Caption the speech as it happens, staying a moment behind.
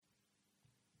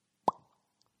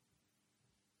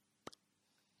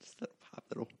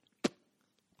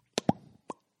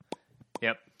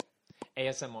Yep.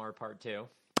 ASMR part 2.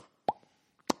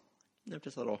 No,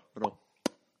 just a little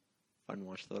fun.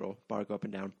 Watch the little bar go up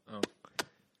and down. Oh.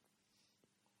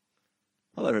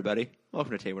 Hello, everybody.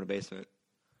 Welcome to Table in the Basement.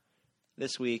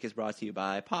 This week is brought to you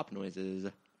by Pop Noises.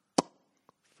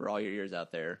 For all your ears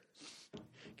out there,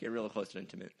 get real close and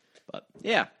intimate. But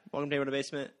yeah, welcome to Table in the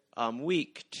Basement.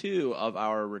 Week 2 of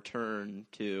our return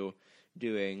to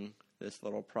doing this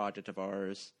little project of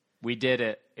ours. We did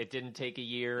it. It didn't take a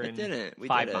year and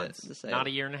 5 months. Not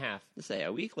a year and a half. To say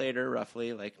a week later,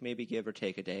 roughly, like maybe give or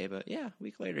take a day. But yeah, a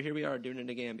week later, here we are doing it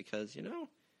again because,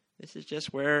 this is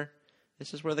where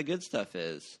the good stuff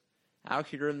is. Out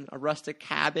here in a rustic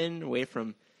cabin, away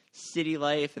from city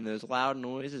life and those loud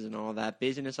noises and all that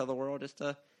busyness of the world, just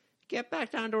to get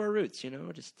back down to our roots,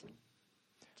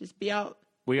 just be out.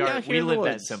 We live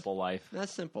that simple life. That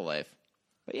simple life.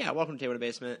 But yeah, welcome to Table in the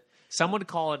Basement. Some would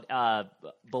call it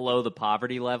below the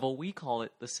poverty level. We call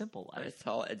it the simple life. I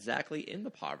call it exactly in the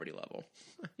poverty level.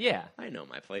 Yeah. I know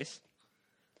my place.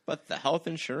 But the health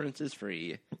insurance is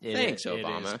free. Thanks,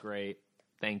 Obama. It is great.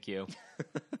 Thank you.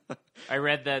 I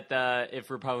read that if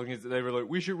Republicans, they were like,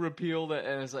 we should repeal that.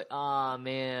 And it's like,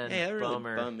 man, hey, that really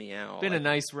bummer. bummed me out. Been a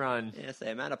nice run. Yes,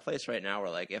 I'm at a place right now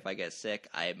where, if I get sick,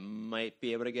 I might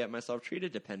be able to get myself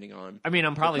treated depending on. I mean,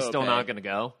 I'm probably still not going to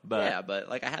go. But yeah,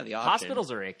 but, I have the option.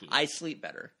 Hospitals are icky. I sleep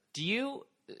better. Do you?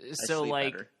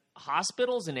 Better.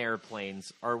 Hospitals and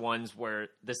airplanes are ones where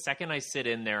the second I sit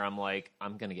in there, I'm like,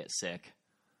 I'm going to get sick.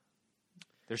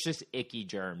 There's just icky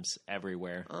germs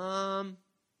everywhere.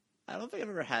 I don't think I've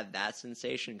ever had that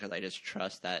sensation because I just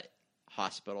trust that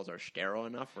hospitals are sterile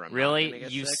enough where I'm really? not going to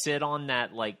get You sick. sit on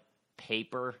that,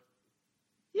 paper?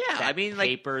 Yeah,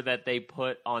 paper that they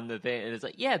put on the thing, and it's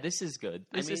like, yeah, this is good.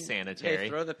 This is sanitary. They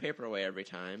throw the paper away every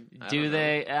time. Do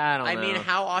they? I don't know. I mean,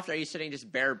 how often are you sitting just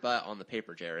bare butt on the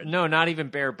paper, Jared? No, not even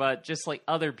bare butt. Just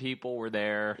other people were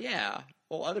there. Yeah.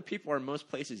 Well, other people are in most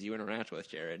places you interact with,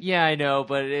 Jared. Yeah, I know,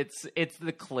 but it's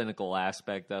the clinical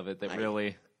aspect of it that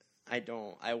really. I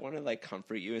don't. I want to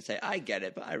comfort you and say I get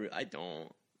it, but I don't.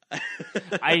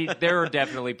 There are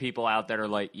definitely people out there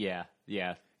are yeah.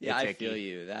 Yeah, I feel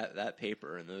you. That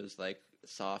paper and those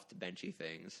soft benchy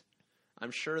things.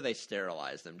 I'm sure they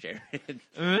sterilize them, Jared.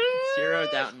 Zero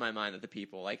doubt in my mind that the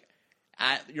people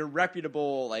at your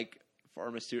reputable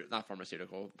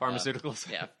pharmaceuticals.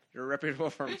 Yeah, your reputable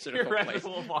pharmaceutical place.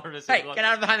 Pharmaceutical. Hey, get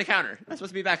out of behind the counter. I'm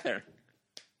supposed to be back there.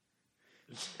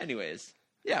 Anyways,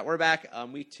 yeah, we're back.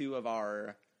 Week 2 of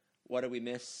our What Did We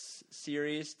Miss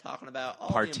series, talking about all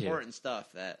Part the 2. important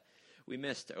stuff that we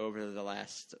missed over the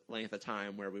last length of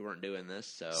time where we weren't doing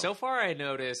this. So far, I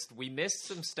noticed we missed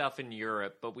some stuff in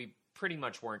Europe, but we pretty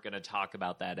much weren't going to talk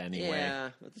about that anyway. Yeah,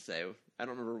 what to say? I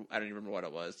don't even remember what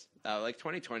it was.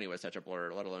 2020 was such a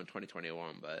blur, let alone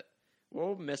 2021. But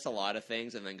we'll miss a lot of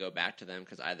things and then go back to them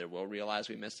because either we'll realize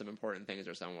we missed some important things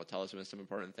or someone will tell us we missed some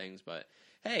important things. But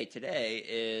hey, today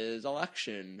is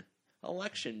election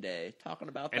day. Talking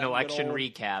about an election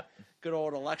recap. Good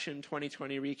old election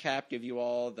 2020 recap. Give you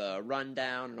all the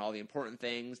rundown and all the important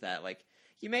things that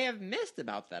you may have missed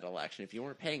about that election if you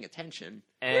weren't paying attention.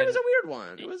 And it was a weird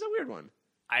one.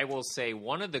 I will say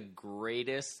one of the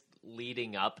greatest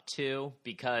leading up to,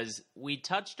 because we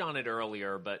touched on it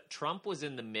earlier, but Trump was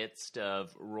in the midst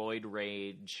of roid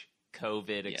rage,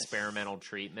 COVID experimental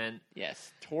treatment.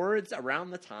 Yes, towards around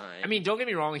the time. I mean, don't get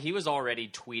me wrong, he was already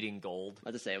tweeting gold.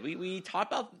 Let's just say, we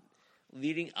talked about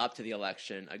leading up to the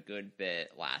election a good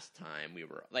bit last time. We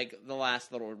were, the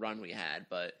last little run we had,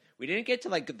 but we didn't get to,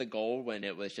 the gold when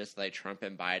it was just, Trump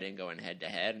and Biden going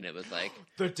head-to-head, and it was,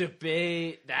 the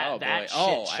debate, that shit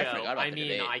show. I forgot about the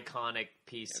debate. Iconic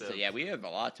piece of... So, yeah, we have a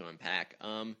lot to unpack.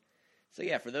 So,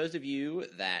 yeah, for those of you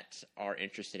that are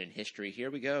interested in history, here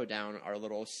we go down our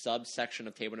little subsection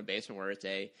of Table in the Basement where it's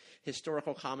a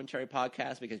historical commentary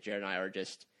podcast because Jared and I are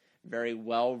just very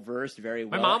well-versed, very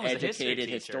well-educated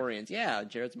historians. Yeah,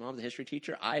 Jared's mom's a history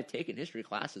teacher. I've taken history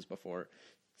classes before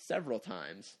several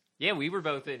times. Yeah, we were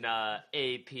both in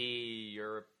AP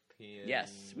European.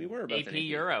 Yes, we were both AP in AP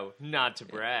Euro, not to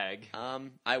brag.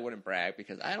 I wouldn't brag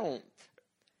because I don't...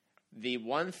 The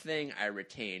one thing I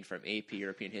retained from AP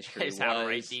European history was... how to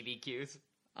write DBQs?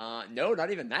 No,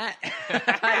 not even that.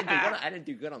 I didn't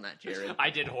do good on that, Jared.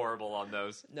 I did horrible on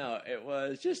those. No, it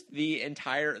was just the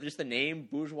name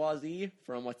bourgeoisie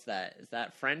from what's that? Is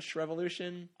that French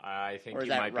Revolution? I think or is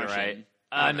you that might Russian? be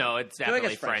right. No, it's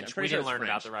definitely it's French. We didn't learn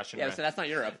about the Russian. Yeah, so that's not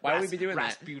Europe. Why would we be doing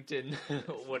Rasputin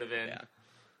would have been. Yeah.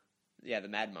 Yeah, the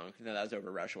Mad Monk. No, that was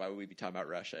over Russia. Why would we be talking about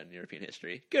Russia in European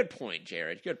history? Good point,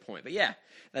 Jared. Good point. But yeah,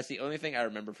 that's the only thing I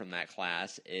remember from that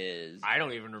class is... I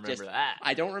don't even remember that.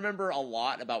 I don't remember a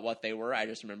lot about what they were. I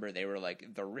just remember they were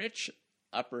the rich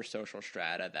upper social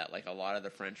strata that like a lot of the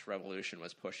French Revolution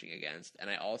was pushing against. And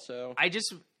I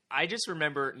just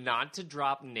remember, not to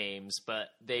drop names, but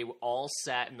they all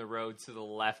sat in the row to the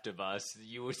left of us.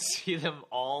 You would see them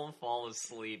all fall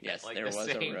asleep yes, at like there the was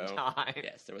same a row. time.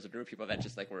 Yes, there was a group of people that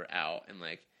just like were out, and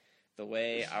like the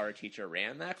way our teacher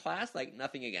ran that class, like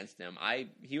nothing against him.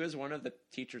 He was one of the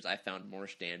teachers I found more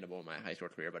standable in my high school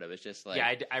career, but it was just like,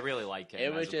 yeah, I really like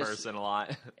him as a person a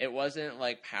lot. It wasn't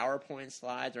like PowerPoint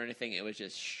slides or anything. It was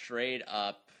just straight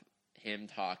up him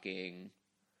talking,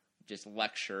 just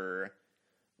lecture,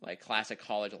 like classic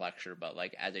college lecture, but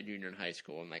like as a junior in high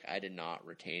school. And like I did not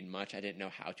retain much. I didn't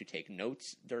know how to take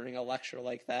notes during a lecture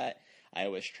like that. I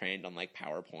was trained on like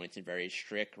PowerPoints and very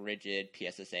strict, rigid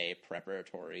PSSA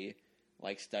preparatory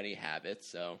like study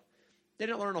habits. So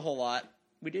didn't learn a whole lot.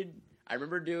 I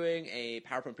remember doing a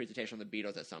PowerPoint presentation on the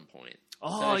Beatles at some point.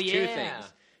 Oh, so yeah.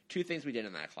 Two things we did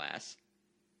in that class.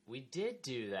 We did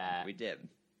do that. We did.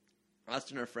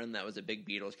 Us and our friend that was a big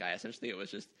Beatles guy. Essentially, it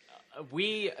was just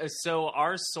so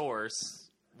our source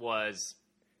was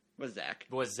Zach.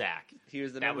 Zach. He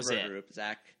was the That member was of it. the group.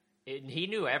 Zach. He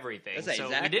knew everything, Zach so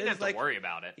we didn't have to like, worry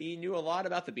about it. He knew a lot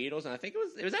about the Beatles, and I think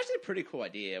it was actually a pretty cool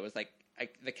idea. It was like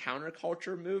the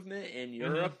counterculture movement in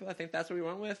Europe. Mm-hmm. I think that's what we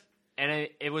went with. And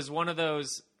it was one of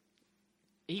those.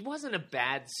 He wasn't a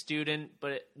bad student,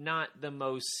 but not the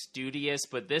most studious.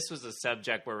 But this was a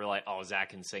subject where we're like, oh, Zach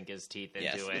can sink his teeth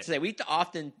into it. We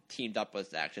often teamed up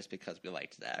with Zach just because we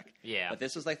liked Zach. Yeah. But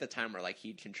this was like the time where like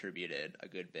he contributed a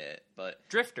good bit. But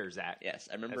Drifter Zach. Yes,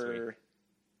 I remember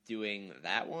doing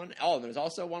that one. Oh, and there was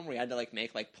also one where we had to like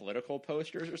make like political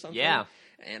posters or something. Yeah.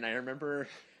 And I remember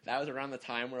that was around the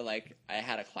time where like I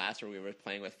had a class where we were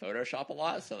playing with Photoshop a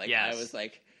lot. So like I was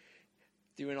like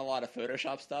doing a lot of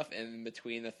Photoshop stuff in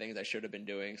between the things I should have been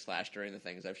doing / during the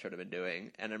things I should have been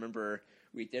doing. And I remember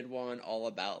we did one all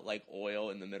about like oil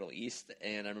in the Middle East,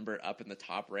 and I remember up in the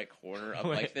top right corner of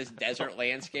like this desert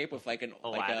landscape with like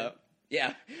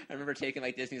I remember taking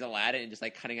like Disney's Aladdin and just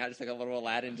like cutting out just like a little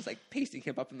Aladdin, just like pasting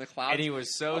him up in the clouds. And he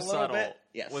was so subtle.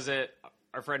 Yes. Was it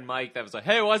our friend Mike that was like,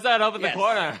 hey, what's that up in the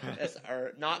corner? Yes,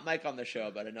 or not Mike on the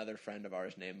show, but another friend of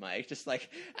ours named Mike. Just like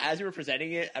as we were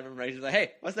presenting it, I remember he was like,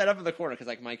 hey, what's that up in the corner? Because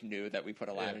like Mike knew that we put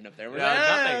Aladdin up there. We're like,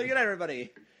 nothing. Good night,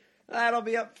 everybody. That'll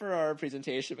be up for our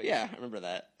presentation. But yeah, I remember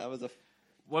that. That was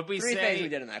three things we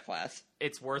did in that class.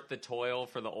 It's worth the toil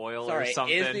for the oil or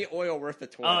something. Is the oil worth the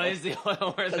toil? Oh, is the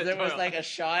oil worth the toil? There was like a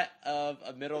shot of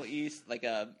a Middle East, like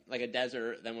a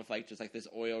desert, then with like just like this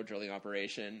oil drilling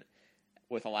operation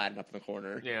with Aladdin up in the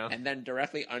corner. Yeah. And then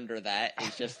directly under that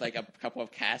is just like a couple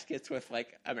of caskets with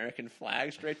like American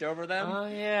flags draped over them. Oh,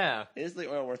 yeah. Is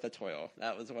the oil worth the toil?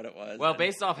 That was what it was. Well,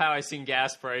 based off how I seen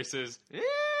gas prices.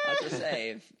 I have to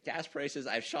say, gas prices,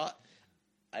 I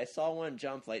saw one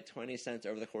jump like 20 cents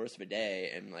over the course of a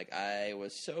day, and like I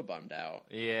was so bummed out.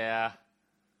 Yeah.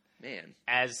 Man.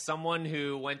 As someone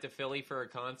who went to Philly for a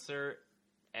concert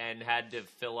and had to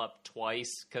fill up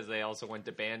twice because they also went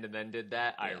to band and then did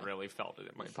that, I really felt it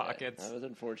in my pockets. That was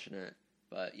unfortunate.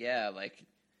 But yeah, like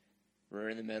we're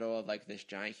in the middle of like this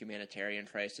giant humanitarian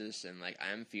crisis, and like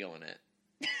I'm feeling it.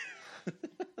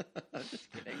 I'm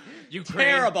just kidding. Ukraine,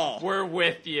 terrible. We're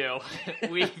with you.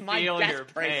 We feel gas your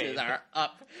prices pain. are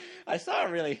up. I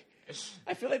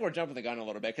feel like we're jumping the gun a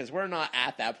little bit because we're not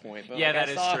at that point. But yeah, like, that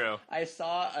is true. I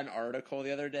saw an article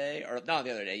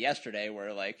yesterday,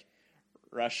 where like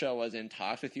Russia was in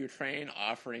talks with Ukraine,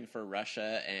 offering for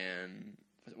Russia and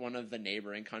one of the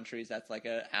neighboring countries that's like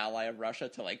an ally of Russia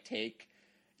to like take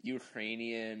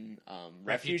Ukrainian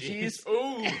refugees.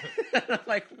 Ooh. I'm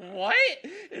like, what?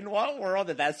 In what world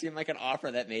did that seem like an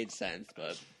offer that made sense?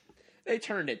 But they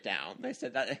turned it down. They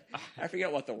said that I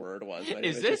forget what the word was. But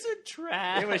Is this a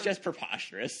trap? It was just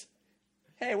preposterous.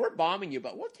 Hey, we're bombing you,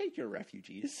 but we'll take your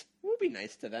refugees. We'll be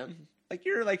nice to them. Like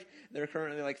there are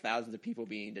currently like thousands of people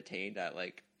being detained at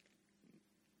like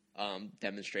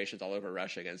demonstrations all over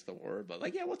Russia against the war, but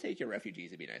like, yeah, we'll take your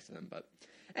refugees and be nice to them. But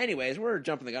anyways, we're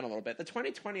jumping the gun a little bit. The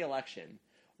 2020 election,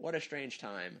 what a strange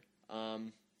time.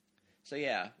 So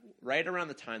yeah, right around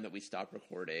the time that we stopped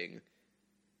recording,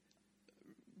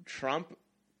 Trump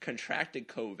contracted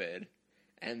COVID,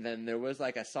 and then there was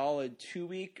like a solid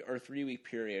 2-week or 3-week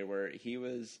period where he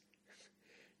was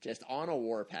just on a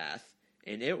warpath,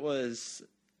 and it was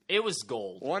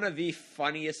gold. One of the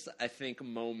funniest, I think,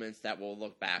 moments that we'll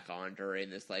look back on during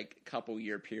this like couple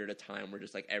year period of time where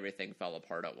just like everything fell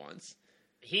apart at once.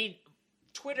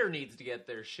 Twitter needs to get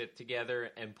their shit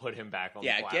together and put him back on the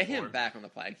platform. Yeah, get him back on the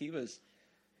platform. He was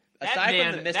from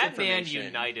the misinformation, that man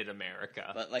united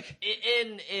America. But like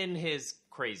in his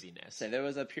craziness. So there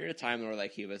was a period of time where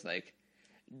like he was like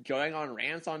going on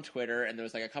rants on Twitter, and there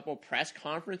was like a couple press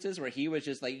conferences where he was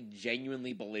just like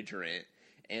genuinely belligerent.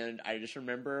 And I just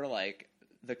remember like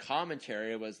the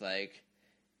commentary was like,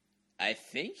 I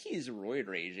think he's roid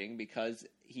raging because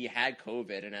he had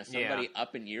COVID, and as somebody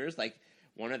up in years, like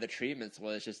one of the treatments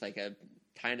was just like a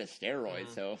kind of steroid.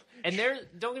 So, and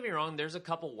don't get me wrong, there's a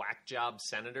couple whack job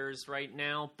senators right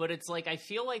now, but it's like I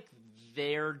feel like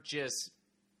they're just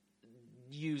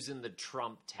using the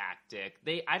Trump tactic.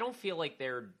 I don't feel like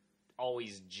they're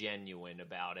always genuine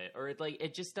about it, or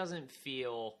it just doesn't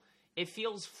feel. It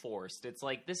feels forced. It's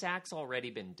like this act's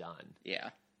already been done.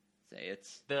 Yeah, say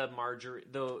it's the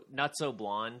not so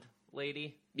blonde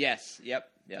lady. Yes. Yep.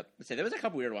 So there was a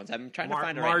couple weird ones. I'm trying to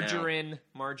find it right now.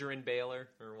 Margarine Baylor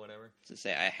or whatever. To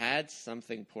say I had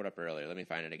something pulled up earlier. Let me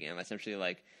find it again. Essentially,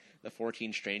 like the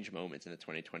 14 strange moments in the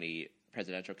 2020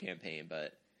 presidential campaign,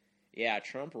 but. Yeah,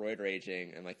 Trump roid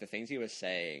raging and like the things he was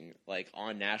saying like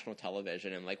on national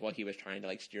television and like what he was trying to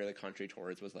like steer the country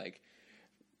towards was like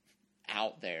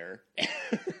out there.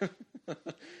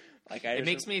 Like it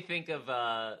makes me think of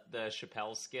the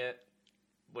Chappelle skit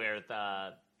where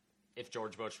if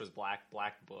George Bush was black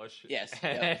Bush. Yes.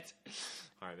 Yep.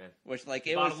 All right, man. Which like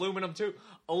it was aluminum too.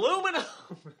 Aluminum.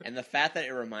 And the fact that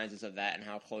it reminds us of that and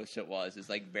how close it was is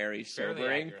like very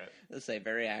sobering. Let's say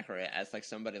very accurate as like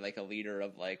somebody like a leader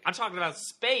of like I'm talking about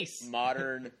space.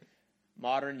 Modern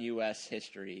U.S.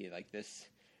 history. Like this,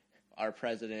 our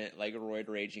president like roid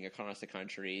raging across the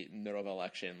country middle of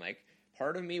election. Like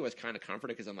part of me was kind of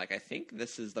comforted because I'm like I think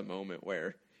this is the moment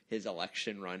where his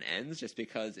election run ends, just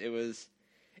because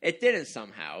it didn't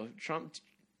somehow. Trump.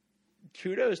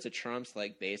 Kudos to Trump's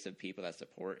like base of people that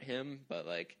support him, but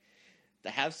like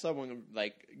to have someone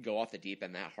like go off the deep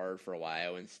end that hard for a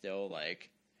while and still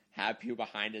like have people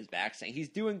behind his back saying he's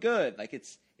doing good, like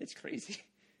it's crazy.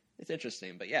 It's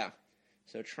interesting, but yeah.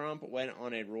 So Trump went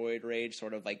on a roid rage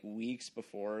sort of like weeks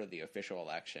before the official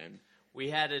election. We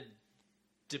had a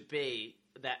debate,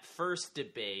 that first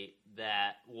debate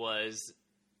that was,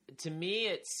 to me,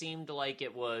 it seemed like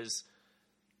it was.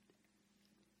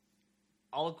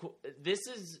 This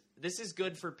is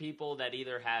good for people that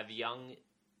either have young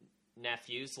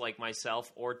nephews like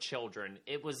myself or children.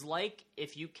 It was like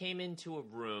if you came into a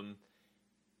room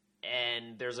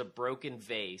and there's a broken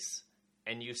vase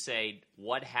and you say,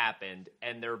 what happened?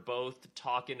 And they're both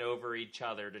talking over each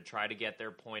other to try to get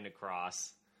their point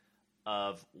across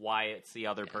of why it's the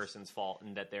other person's fault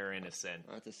and that they're innocent.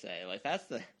 Not to say, like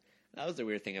that was the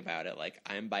weird thing about it. Like,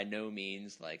 I'm by no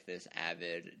means, like, this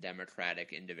avid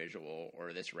Democratic individual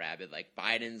or this rabid, like,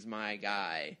 Biden's my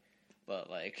guy. But,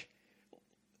 like,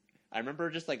 I remember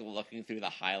just, like, looking through the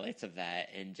highlights of that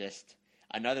and just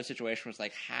another situation was,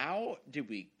 like, how did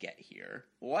we get here?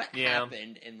 What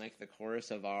happened in, like, the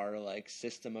course of our, like,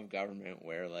 system of government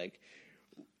where, like,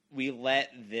 we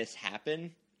let this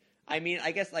happen? I mean,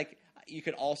 I guess, like, you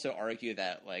could also argue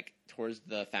that, like, towards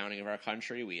the founding of our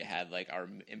country, we had, like, our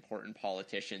important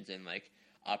politicians in, like,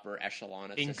 upper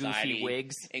echelon of society.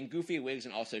 In goofy wigs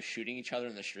and also shooting each other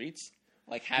in the streets.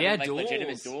 Like, having, like, duels.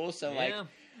 Legitimate duels. So, like,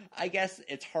 I guess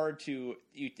it's hard to,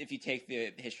 if you take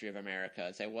the history of America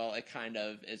and say, well, it kind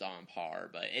of is on par.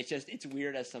 But it's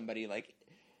weird as somebody, like,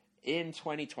 in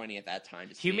 2020 at that time.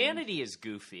 Humanity is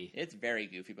goofy. It's very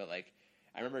goofy, but, like,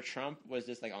 I remember Trump was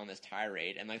just, like, on this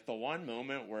tirade, and, like, the one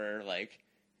moment where, like,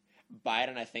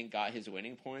 Biden, I think, got his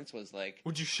winning points was, like...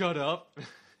 Would you shut up?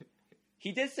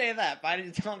 He did say that. Biden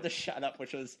did tell him to shut up,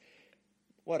 which was...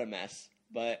 What a mess.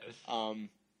 But,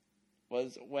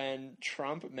 was when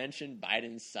Trump mentioned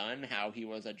Biden's son, how he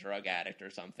was a drug addict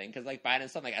or something. Because, like,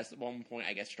 Biden's son, like, at one point,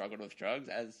 I guess, struggled with drugs,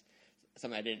 as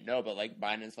something I didn't know, but, like,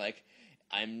 Biden's, like...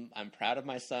 I'm proud of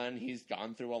my son. He's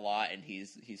gone through a lot, and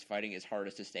he's fighting his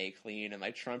hardest to stay clean. And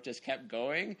like Trump just kept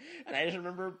going, and I just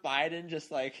remember Biden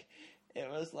just like it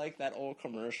was like that old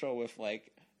commercial with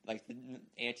like the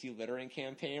anti-littering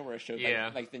campaign where it showed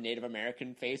like the Native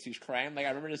American face who's crying. Like I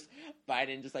remember just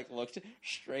Biden just like looked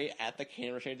straight at the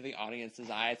camera, straight to the audience's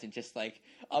eyes, and just like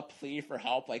a plea for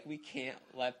help. Like we can't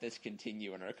let this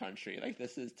continue in our country. Like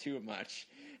this is too much.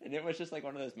 And it was just like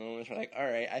one of those moments where like, all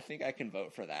right, I think I can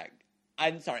vote for that.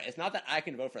 I'm sorry, it's not that I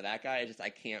can vote for that guy, it's just I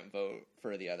can't vote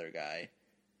for the other guy.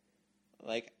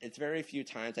 Like, it's very few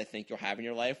times I think you'll have in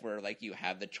your life where, like, you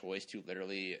have the choice to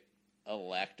literally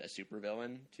elect a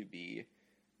supervillain to be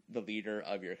the leader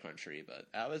of your country. But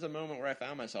that was a moment where I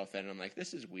found myself in, and I'm like,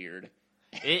 this is weird.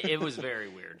 It was very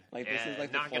weird. Like, this is,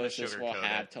 like, the closest we'll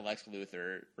have to Lex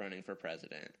Luthor running for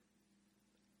president.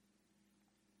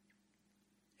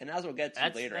 And as we'll get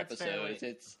to later episodes,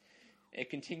 it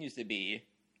continues to be...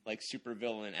 like super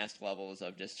villain-esque levels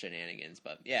of just shenanigans.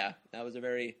 But yeah, that was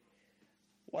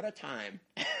what a time.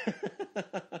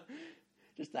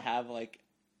 just to have like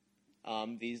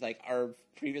these like our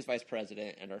previous vice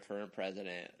president and our current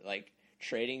president like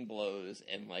trading blows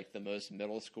in like the most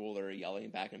middle schooler yelling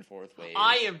back and forth ways.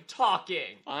 I am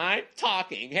talking. I'm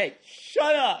talking. Hey,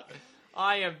 shut up.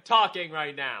 I am talking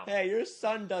right now. Hey, your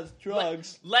son does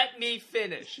drugs. Let me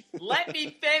finish. Let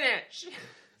me finish.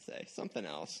 Say something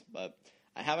else, but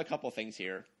I have a couple things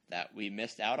here that we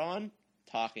missed out on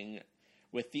talking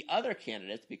with the other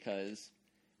candidates because,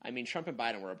 I mean, Trump and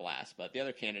Biden were a blast, but the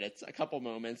other candidates, a couple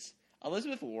moments.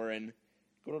 Elizabeth Warren,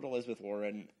 good old Elizabeth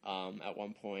Warren, at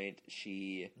one point,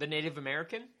 The Native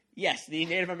American? Yes, the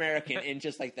Native American in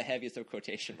just like the heaviest of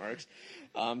quotation marks,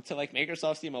 to like make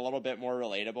herself seem a little bit more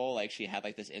relatable. Like she had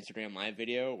like this Instagram live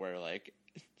video where like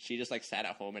she just like sat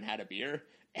at home and had a beer.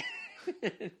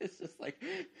 it's just like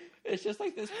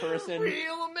this person,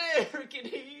 real American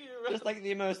hero, just like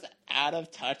the most out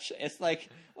of touch. It's like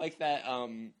that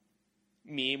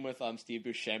meme with Steve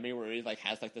Buscemi where he like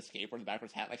has like the skateboard in the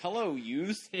backwards hat, like hello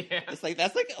youth. Yeah. It's like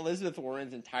that's like Elizabeth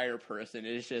Warren's entire person.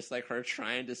 It's just like her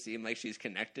trying to seem like she's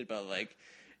connected, but like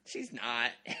she's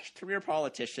not. Career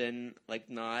politician,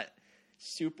 like not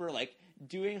super like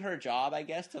doing her job, I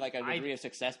guess, to like a degree of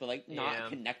success, but like not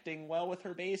connecting well with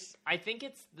her base. I think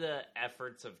it's the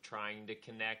efforts of trying to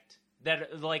connect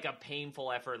that, like a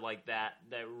painful effort like that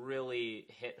really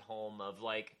hit home of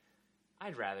like,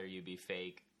 I'd rather you be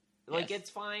fake. Like, it's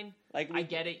fine. Like, I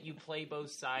get it. You play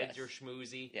both sides. Yes. You're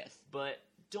schmoozy. Yes. But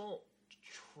don't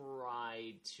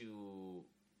try to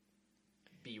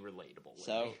be relatable with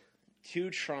me. To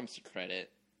Trump's credit,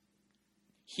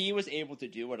 he was able to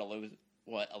do what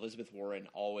Elizabeth Warren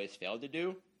always failed to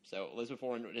do. So Elizabeth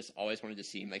Warren just always wanted to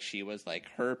seem like she was like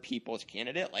her people's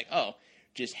candidate. Like, oh,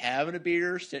 just having a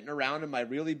beer, sitting around in my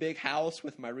really big house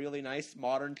with my really nice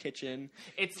modern kitchen.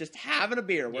 It's just having a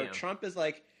beer. Where Trump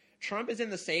is in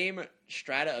the same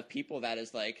strata of people that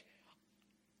is like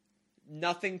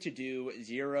nothing to do,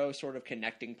 zero sort of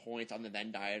connecting points on the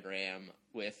Venn diagram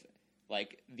with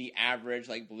like the average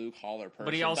like blue collar person,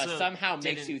 but he also somehow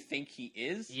makes you think he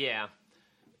is. Yeah.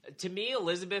 To me,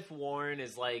 Elizabeth Warren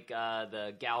is like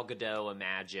the Gal Gadot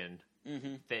Imagine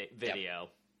video.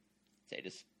 Say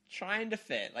just trying to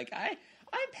fit. Like I'm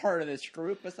part of this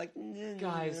group. It's like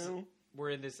guys. No.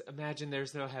 We're in this. Imagine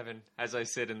there's no heaven as I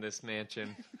sit in this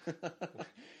mansion.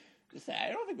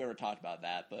 I don't think we ever talked about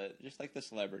that, but just like the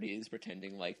celebrities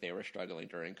pretending like they were struggling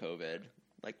during COVID.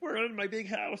 Like, we're in my big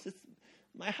house.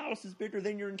 My house is bigger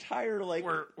than your entire like.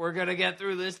 We're gonna get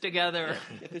through this together.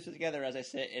 Get this together as I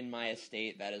sit in my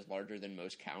estate that is larger than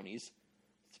most counties.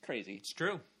 It's crazy. It's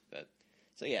true. But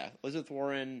so yeah, Elizabeth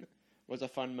Warren was a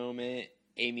fun moment.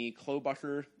 Amy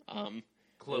Klobuchar.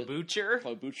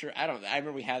 Klobuchar. I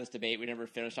remember we had this debate. We never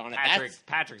finished on it.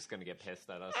 Patrick's going to get pissed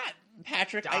at us.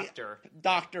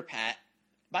 Dr. Pat.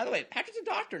 By the way, Patrick's a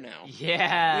doctor now.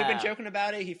 Yeah. We've been joking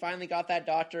about it. He finally got that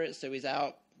doctorate, so he's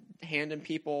out handing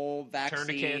people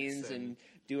vaccines and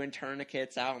doing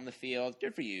tourniquets out in the field.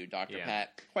 Good for you, Dr.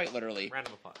 Pat. Quite literally. Round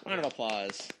of applause. Round of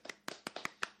applause.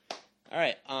 All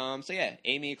right. So yeah,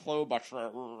 Amy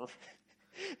Klobuchar.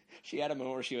 She had a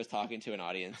moment where she was talking to an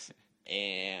audience.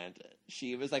 And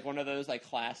she was like one of those like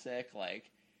classic like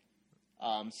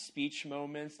speech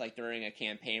moments like during a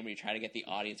campaign where you try to get the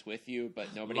audience with you,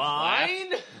 but nobody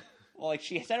clapped. Well, like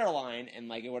she said her line, and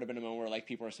like it would have been a moment where like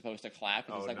people are supposed to clap.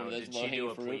 And it's like one of those did she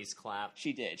do a please clap?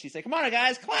 She did. She said, "Come on,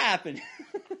 guys, clap!" And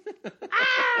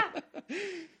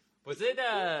was it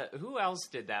who else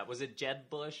did that? Was it Jeb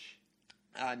Bush?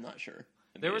 I'm not sure.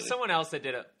 There was someone else that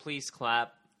did a please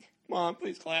clap. Come on,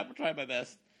 please clap. I'll try my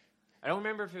best. I don't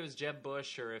remember if it was Jeb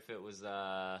Bush or if it was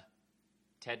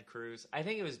Ted Cruz. I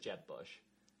think it was Jeb Bush.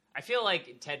 I feel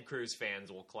like Ted Cruz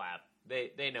fans will clap.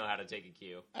 They know how to take a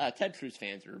cue. Ted Cruz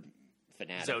fans are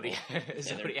fanatical.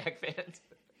 Zodiac fans.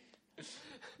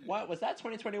 What was that?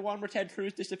 2021 where Ted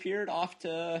Cruz disappeared off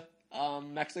to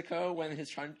Mexico when his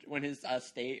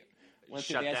state went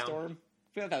through the ice storm.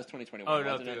 I feel like that was 2021. Oh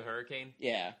no, through the hurricane.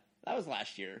 Yeah, that was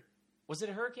last year. Was it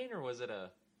a hurricane or was it a?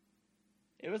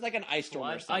 It was like an ice storm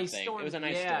or something. Ice storm. It was an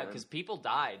ice storm. Yeah, because people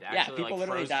died. Actually, people like,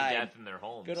 literally died. To death in their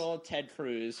homes. Good old Ted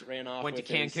Cruz ran off with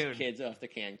his kids off to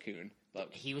Cancun. But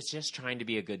he was just trying to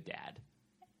be a good dad.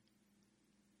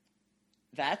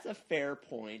 That's a fair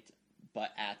point, but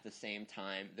at the same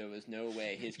time, there was no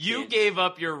way his kids... You gave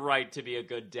up your right to be a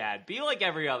good dad. Be like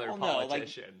every other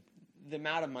politician. No, like, the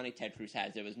amount of money Ted Cruz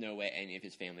has, there was no way any of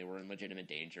his family were in legitimate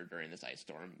danger during this ice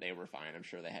storm. They were fine. I'm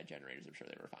sure they had generators. I'm sure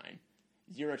they were fine.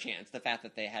 Zero chance. The fact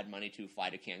that they had money to fly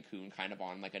to Cancun kind of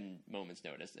on like a moment's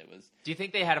notice, it was... Do you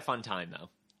think they had a fun time, though?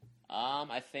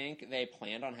 I think they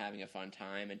planned on having a fun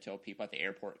time until people at the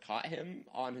airport caught him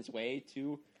on his way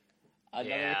to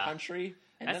another country.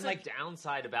 And that's then, like, the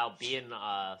downside about being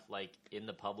like in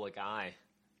the public eye.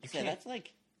 That's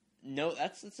like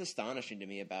that's astonishing to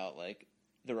me about like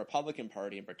the Republican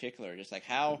Party in particular, just like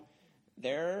how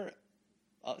they're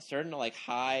certain like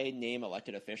high name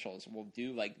elected officials will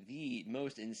do like the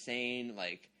most insane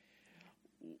like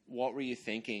what were you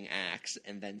thinking acts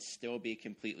and then still be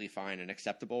completely fine and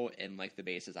acceptable in like the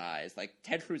base's eyes. Like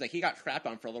Ted Cruz, like he got crapped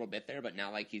on for a little bit there, but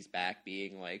now like he's back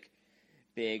being like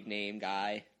big name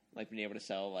guy, like being able to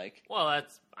sell like. Well,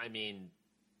 I mean,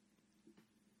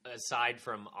 aside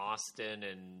from Austin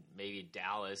and maybe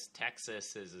Dallas,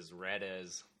 Texas is as red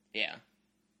as. Yeah.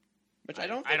 Which I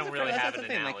don't really have an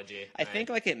analogy. Like, I think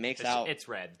like it's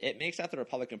red. It makes out the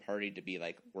Republican Party to be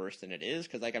like worse than it is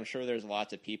because like I'm sure there's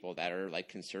lots of people that are like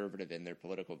conservative in their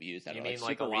political views that you are mean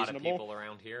like super a lot reasonable. of people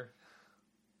around here?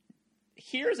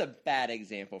 Here's a bad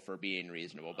example for being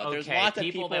reasonable, but there's Okay, lots of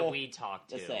people that we talk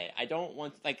to. Say I don't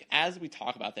want like as we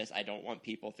talk about this, I don't want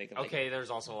people thinking. Like, okay, there's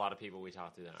also a lot of people we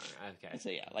talk to that aren't. Okay, so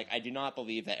yeah, like I do not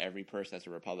believe that every person that's a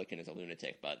Republican is a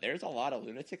lunatic, but there's a lot of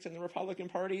lunatics in the Republican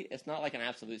Party. It's not like an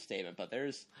absolute statement, but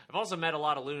there's. I've also met a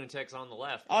lot of lunatics on the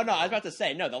left. Oh no, I was about to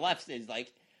say no. The left is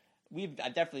like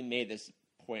I've definitely made this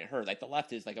point heard. Like the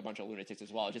left is like a bunch of lunatics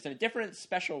as well, just in a different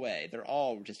special way. They're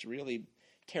all just really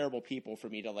terrible people for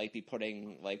me to like be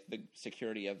putting like the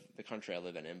security of the country I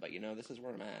live in. But you know, this is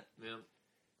where I'm at. Yeah,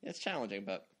 it's challenging,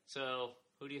 but so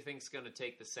who do you think's going to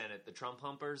take the Senate? The Trump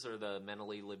humpers or the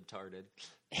mentally libtarded?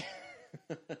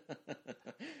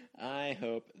 I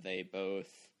hope they both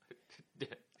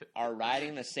are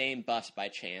riding the same bus by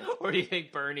chance. Or do you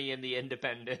think Bernie and the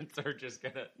Independents are just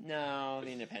gonna? No,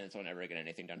 the Independents won't ever get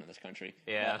anything done in this country.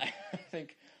 Yeah, but I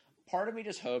think. Part of me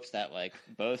just hopes that like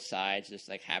both sides just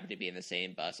like happen to be in the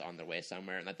same bus on their way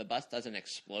somewhere, and that the bus doesn't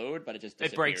explode, but it just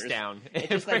disappears. It breaks down. It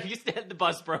just like the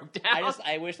bus broke down.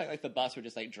 I wish like the bus would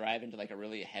just like drive into like a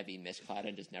really heavy mist cloud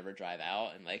and just never drive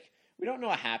out, and like we don't know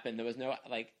what happened. There was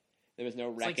no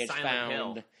wreckage like found.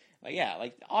 Hill. Like yeah,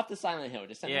 like off the Silent Hill,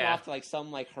 just send them off to like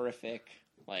some like horrific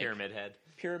like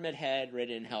Pyramid Head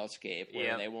ridden hellscape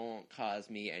where they won't cause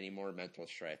me any more mental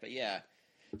strife. But yeah,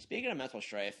 speaking of mental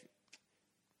strife.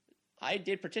 I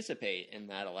did participate in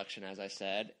that election, as I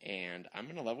said, and I'm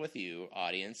going to level with you,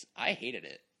 audience. I hated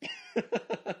it.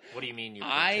 What do you mean you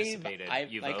participated?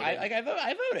 You voted?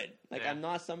 I voted. Like, I'm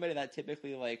not somebody that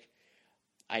typically, like,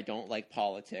 I don't like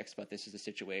politics, but this is a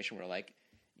situation where, like,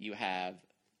 you have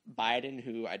Biden,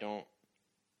 who I don't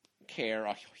care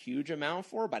a huge amount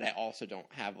for, but I also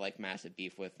don't have, like, massive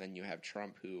beef with. Then you have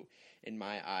Trump, who, in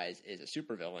my eyes, is a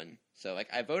supervillain. So, like,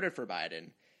 I voted for Biden.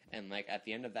 And, like, at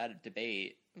the end of that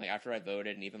debate, like, after I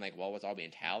voted and even, like, while it was all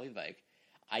being tallied, like,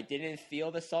 I didn't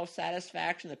feel the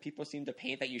self-satisfaction that people seem to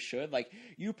paint that you should. Like,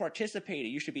 you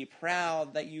participated. You should be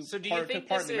proud that you took part in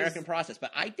the American process.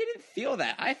 But I didn't feel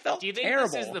that. I felt terrible. Do you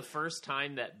think this is the first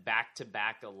time that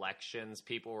back-to-back elections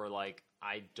people were like,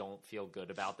 I don't feel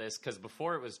good about this? Because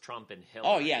before it was Trump and Hillary.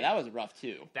 Oh, yeah, that was rough,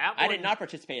 too. I did not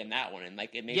participate in that one. And,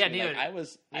 like, it makes me, like,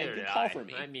 I did call for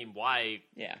me. I mean, why?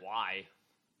 Yeah. Why?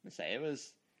 Let's say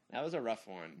that was a rough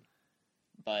one.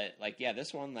 But, like, yeah,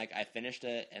 this one, like, I finished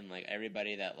it, and, like,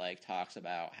 everybody that, like, talks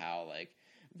about how, like,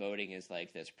 voting is,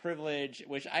 like, this privilege,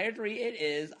 which I agree it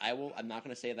is. I'm not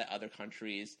going to say that other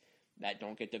countries that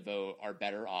don't get to vote are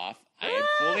better off. I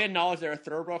fully acknowledge there are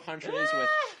third world countries with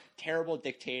terrible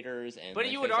dictators and. But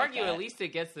you would argue at least it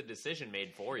gets the decision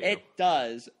made for you. It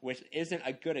does, which isn't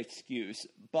a good excuse.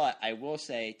 But I will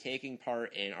say, taking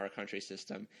part in our country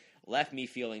system left me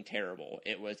feeling terrible.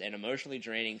 It was an emotionally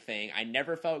draining thing. I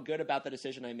never felt good about the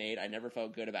decision I made. I never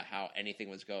felt good about how anything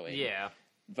was going. Yeah.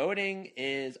 Voting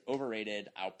is overrated.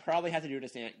 I'll probably have to do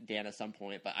it to Dan at some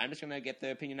point, but I'm just going to get the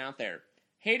opinion out there.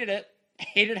 Hated it.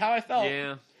 Hated how I felt.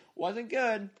 Yeah. Wasn't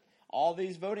good. All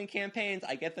these voting campaigns,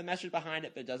 I get the message behind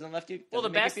it, but it doesn't left you. Well, the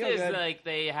best is good. Like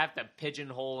they have to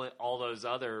pigeonhole all those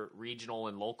other regional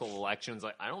and local elections.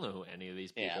 Like I don't know who any of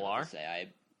these people are.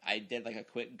 I did like a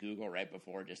quick Google right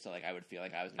before just so like I would feel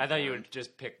like I was informed. I thought you would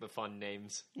just pick the fun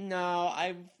names. No,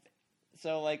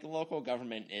 so like local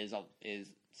government is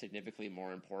significantly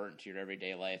more important to your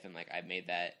everyday life, and like I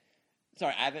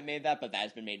haven't made that, but that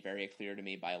has been made very clear to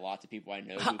me by lots of people I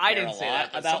know who care a lot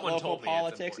about local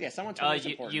politics. Yeah, someone told me it's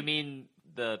important. You mean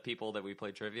the people that we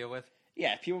play trivia with?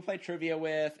 Yeah, people play trivia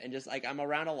with, and just like I'm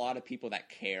around a lot of people that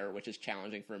care, which is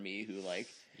challenging for me. Who like,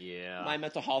 my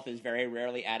mental health is very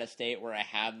rarely at a state where I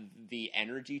have the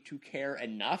energy to care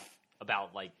enough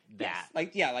about like that.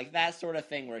 Yes. Like that sort of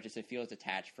thing where it feels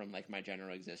detached from like my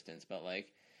general existence. But like,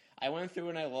 I went through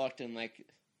and I looked, and like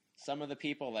some of the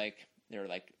people like they were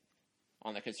like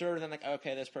on the conservative, and like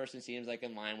okay, this person seems like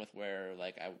in line with where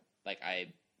I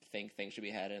think things should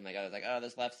be headed. And like I was like, oh,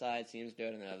 this left side seems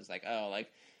good, and then I was like, oh,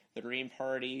 like the Green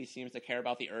Party seems to care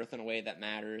about the earth in a way that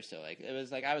matters. So like it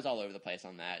was like I was all over the place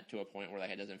on that to a point where like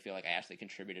it doesn't feel like I actually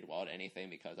contributed well to anything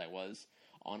because I was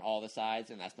on all the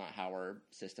sides, and that's not how our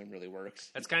system really works.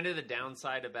 That's kind of the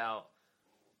downside about.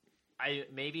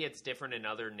 Maybe it's different in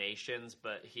other nations,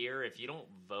 but here, if you don't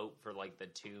vote for like the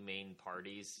two main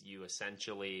parties, you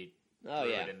essentially throw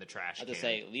it in the trash can. I have to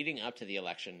say, leading up to the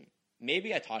election,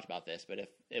 maybe I talked about this, but if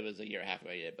it was a year and a half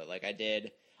ago, I did. But like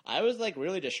I was like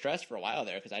really distressed for a while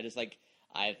there because I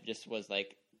just was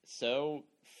like so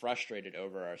frustrated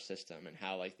over our system and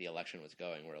how like the election was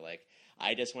going. Where like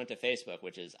I just went to Facebook,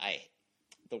 which is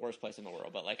the worst place in the world.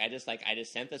 But like I just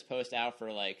sent this post out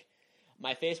for like.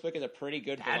 My Facebook is a pretty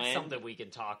good blend. That's something we can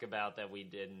talk about that we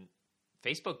didn't.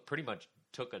 Facebook pretty much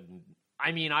took a.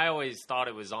 I mean, I always thought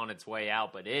it was on its way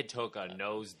out, but it took a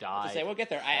nosedive. We'll get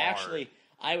there.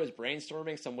 I was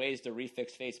brainstorming some ways to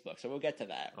refix Facebook, so we'll get to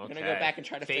that. Okay. We're gonna go back and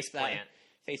try to fix that.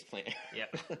 Faceplant.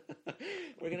 Yep.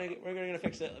 we're gonna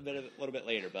fix it a little bit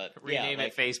later, but rename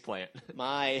it Faceplant.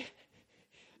 My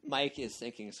mic is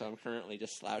sinking, so I'm currently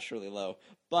just slouched really low,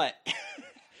 but.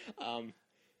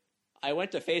 I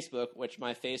went to Facebook, which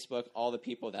my Facebook, all the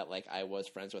people that like I was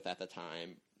friends with at the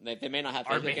time, they may not have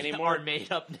Facebook anymore. Are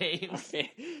made up names.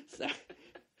 So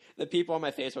the people on my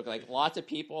Facebook, like lots of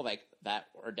people like that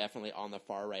are definitely on the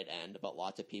far right end, but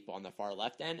lots of people on the far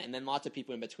left end, and then lots of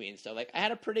people in between. So like I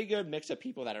had a pretty good mix of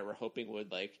people that I were hoping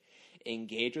would like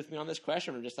engage with me on this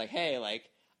question. I'm just like, hey, like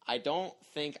I don't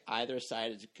think either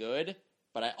side is good,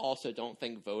 but I also don't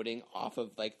think voting off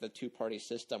of like the two-party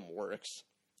system works.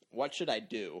 What should I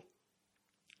do?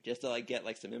 Just to like get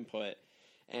like some input,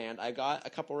 and I got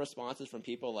a couple responses from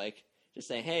people like just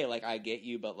saying, "Hey, like I get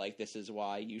you, but like this is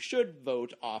why you should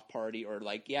vote off party," or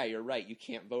like, "Yeah, you're right, you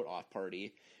can't vote off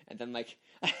party." And then like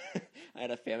I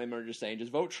had a family member just saying,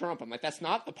 "Just vote Trump." I'm like, "That's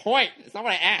not the point. It's not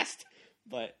what I asked."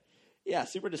 But yeah,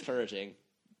 super discouraging.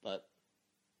 But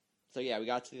so yeah, we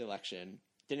got to the election,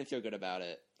 didn't feel good about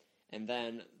it, and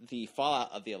then the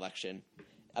fallout of the election.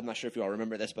 I'm not sure if you all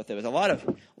remember this, but there was a lot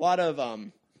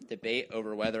of debate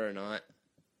over whether or not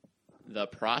the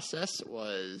process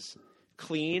was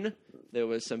clean. There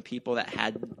was some people that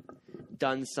had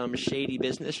done some shady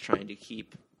business trying to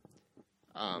keep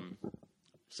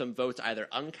some votes either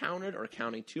uncounted or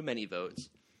counting too many votes.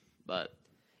 But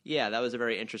yeah, that was a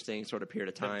very interesting sort of period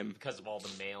of time. Because of all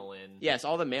the mail-in. Yes,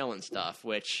 all the mail-in stuff,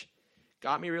 which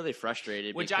got me really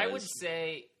frustrated. Which I would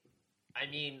say,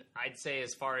 I'd say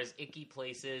as far as icky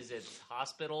places, it's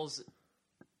hospitals,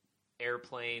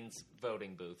 airplanes,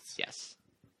 voting booths. Yes.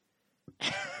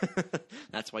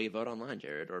 That's why you vote online,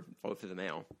 Jared, or vote through the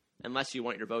mail. Unless you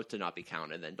want your vote to not be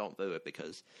counted, then don't vote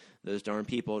because those darn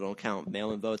people don't count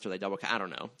mail-in votes or they double count. I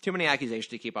don't know. Too many accusations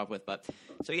to keep up with. But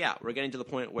so, yeah, we're getting to the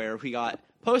point where we got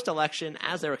post-election,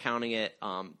 as they were counting it,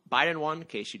 Biden won, in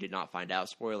case you did not find out.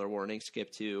 Spoiler warning, skip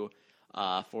to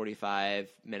 45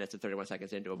 minutes and 31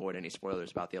 seconds in to avoid any spoilers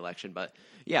about the election. But,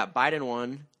 yeah, Biden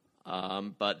won.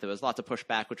 But there was lots of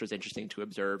pushback, which was interesting to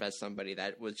observe as somebody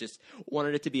that was just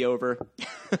wanted it to be over.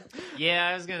 Yeah,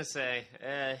 I was going to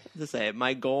say.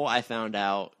 My goal I found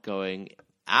out going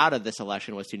out of this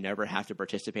election was to never have to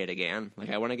participate again.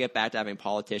 Like, I want to get back to having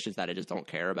politicians that I just don't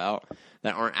care about,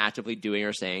 that aren't actively doing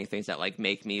or saying things that, like,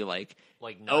 make me, like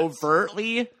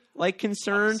overtly... like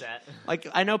concerned, upset. Like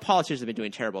I know politicians have been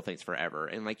doing terrible things forever,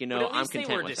 and like I'm content with that.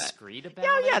 They were discreet about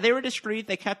it. Yeah, they were discreet.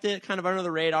 They kept it kind of under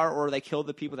the radar, or they killed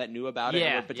the people that knew about it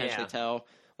and would potentially tell.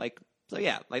 Like so,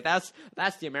 yeah, like that's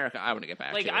the America I want to get back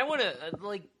to. Like I want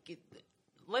to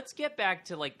let's get back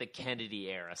to like the Kennedy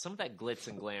era, some of that glitz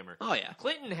and glamour. Oh yeah,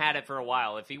 Clinton had it for a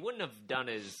while. If he wouldn't have done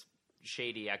his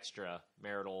shady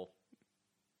extramarital,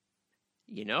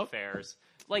 affairs,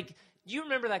 like do you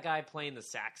remember that guy playing the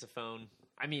saxophone?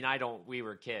 I mean, we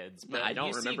were kids, but I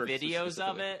don't remember videos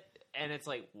of it, and it's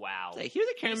like, wow. Like,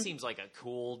 he seems like a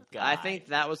cool guy. I think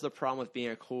that was the problem with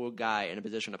being a cool guy in a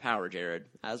position of power, Jared.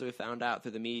 As we found out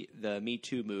through the Me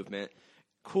Too movement,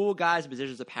 cool guys in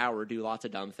positions of power do lots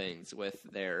of dumb things with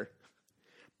their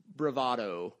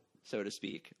bravado, so to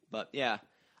speak. But, yeah,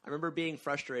 I remember being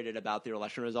frustrated about the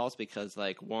election results because,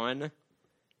 like, one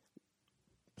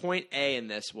point A in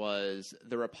this was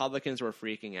the Republicans were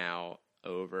freaking out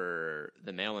over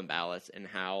the mail-in ballots and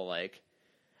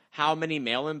how many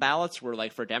mail-in ballots were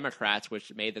like for Democrats,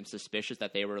 which made them suspicious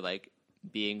that they were like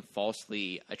being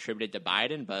falsely attributed to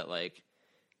Biden. But like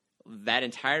that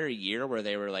entire year where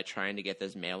they were like trying to get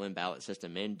this mail-in ballot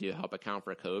system in to help account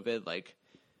for COVID, like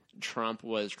Trump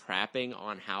was crapping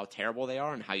on how terrible they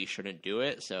are and how you shouldn't do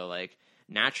it. So like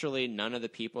naturally none of the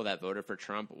people that voted for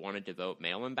Trump wanted to vote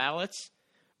mail-in ballots,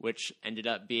 which ended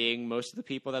up being most of the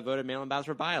people that voted mail-in ballots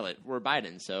were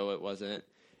Biden. So it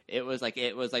was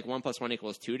like 1 + 1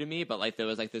 = 2 to me, but like there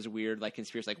was like this weird like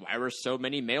conspiracy, like why were so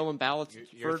many mail-in ballots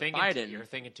for Biden? You're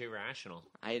thinking too rational.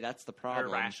 That's the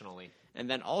problem. Irrationally. And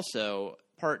then also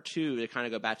part 2, to kind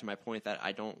of go back to my point that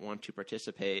I don't want to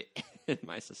participate in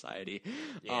my society.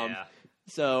 Yeah.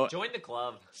 So join the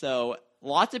club. So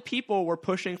lots of people were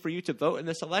pushing for you to vote in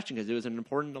this election because it was an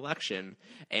important election,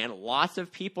 and lots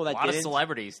of people that a lot of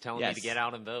celebrities telling you to get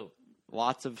out and vote.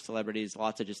 Lots of celebrities,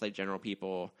 lots of just like general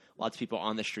people, lots of people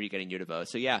on the street getting you to vote.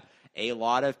 So yeah, a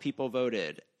lot of people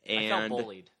voted, and I felt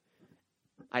bullied.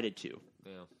 I did too.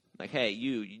 Yeah. Like, hey,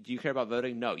 do you care about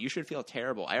voting? No, you should feel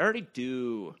terrible. I already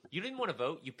do. You didn't want to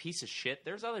vote, you piece of shit.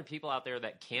 There's other people out there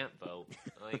that can't vote.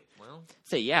 Like, well,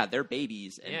 say yeah, they're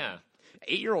babies. And yeah.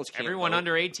 8-year-olds can't Everyone vote.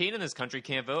 under 18 in this country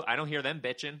can't vote. I don't hear them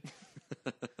bitching.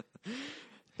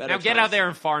 Now get out there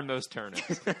and farm those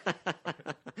turnips.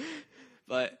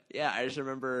 But yeah, I just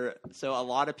remember, so a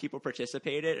lot of people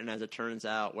participated, and as it turns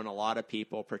out, when a lot of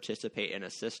people participate in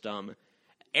a system,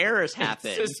 errors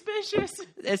happen.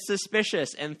 It's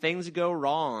suspicious, and things go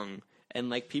wrong. And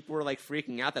like people were like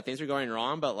freaking out that things are going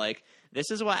wrong, but like this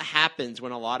is what happens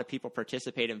when a lot of people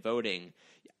participate in voting.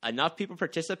 Enough people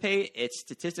participate, it's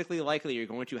statistically likely you're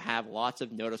going to have lots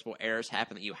of noticeable errors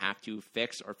happen that you have to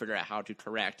fix or figure out how to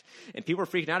correct. And people are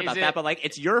freaking out about that, but like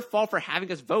it's your fault for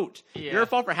having us vote. Yeah. Your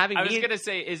fault for having I was going to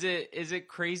say, is it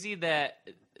crazy that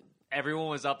everyone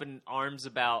was up in arms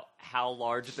about how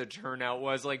large the turnout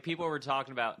was? Like, people were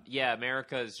talking about, yeah,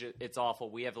 America it's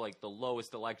awful. We have like the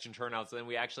lowest election turnouts, and then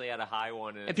we actually had a high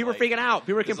one. And people were freaking out.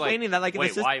 People were complaining that like,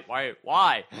 wait, why?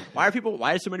 Why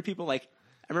are so many people like?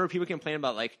 I remember people complaining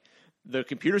about like the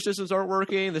computer systems aren't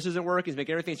working. This isn't working. It's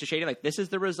making everything so shady. Like, this is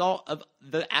the result of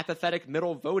the apathetic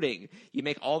middle voting. You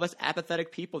make all of us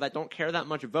apathetic people that don't care that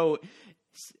much vote.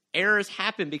 Errors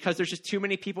happen because there's just too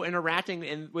many people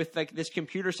interacting with like this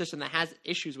computer system that has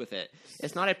issues with it.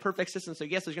 It's not a perfect system, so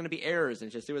yes, there's going to be errors,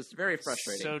 and it was very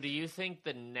frustrating. So, do you think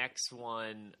the next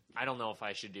one? I don't know if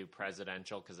I should do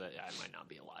presidential because I might not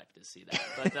be alive to see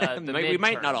that. But we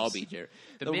might not all be here.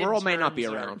 The world may not be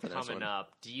around for this coming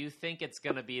up. Do you think it's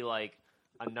going to be like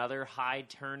another high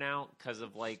turnout because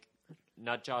of like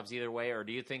nut jobs either way, or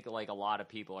do you think like a lot of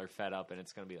people are fed up and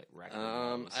it's going to be like record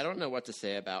lows? I don't know what to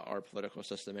say about our political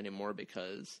system anymore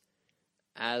because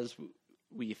as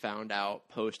we found out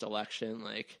post-election,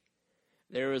 like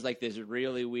there was like this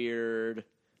really weird.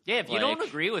 Yeah, if you don't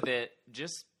agree with it,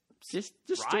 just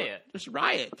riot. Just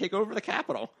riot. Take over the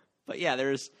Capitol. But yeah,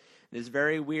 there's this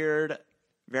very weird,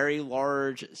 very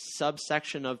large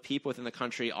subsection of people within the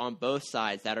country on both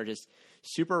sides that are just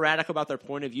super radical about their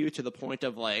point of view to the point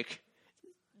of like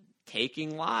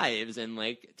taking lives and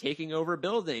like taking over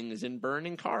buildings and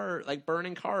burning cars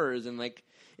and like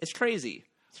it's crazy.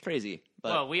 But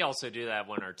well, we also do that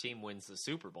when our team wins the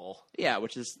Super Bowl. Yeah,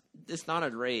 which is it's not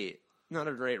a great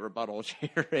rebuttal,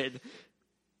 Jared.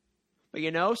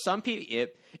 But some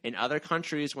people in other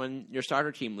countries, when your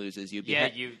starter team loses, you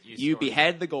behead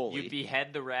the goalie, you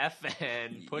behead the ref,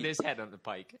 and put his head on the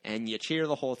pike, and you cheer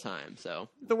the whole time. So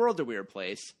the world's a weird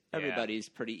place. Yeah. Everybody's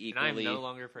pretty equally. And I'm no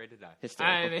longer afraid to die.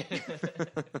 Hysterical.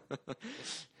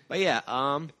 But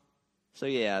yeah, so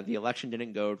yeah, the election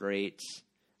didn't go great.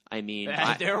 I mean,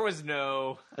 there was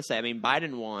no.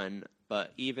 Biden won.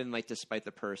 But even like despite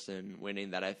the person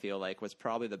winning that I feel like was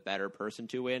probably the better person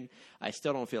to win, I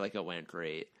still don't feel like it went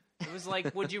great. It was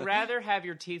like, would you rather have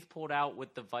your teeth pulled out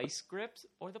with the vice grips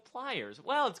or the pliers?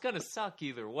 Well, it's going to suck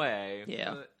either way.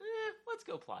 Yeah. But, let's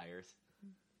go pliers.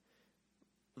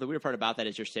 The weird part about that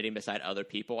is you're sitting beside other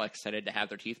people excited to have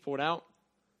their teeth pulled out,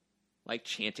 like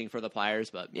chanting for the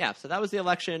pliers. But yeah, so that was the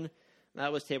election.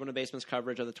 That was Table in the Basement's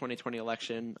coverage of the 2020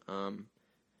 election.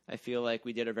 I feel like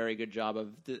we did a very good job of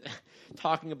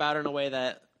talking about it in a way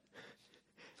that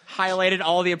highlighted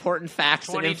all the important facts.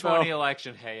 2020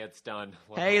 election. Hey, it's done.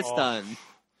 Hey, it's done.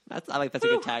 That's a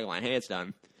good tagline. Hey, it's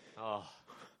done. Oh.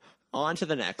 On to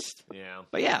the next. Yeah.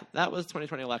 But yeah, that was the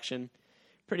 2020 election.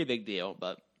 Pretty big deal.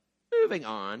 But moving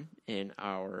on in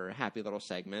our happy little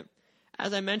segment,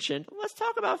 as I mentioned, let's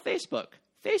talk about Facebook.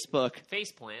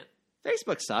 Faceplant.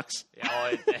 Facebook sucks.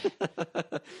 Yeah,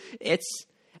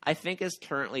 I think is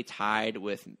currently tied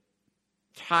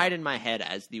in my head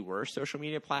as the worst social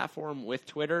media platform with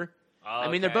Twitter. Oh,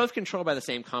 okay. They're both controlled by the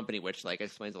same company, which like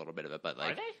explains a little bit of it. But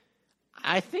like, are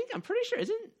they? I'm pretty sure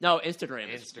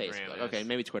Instagram is Facebook. Is. Okay,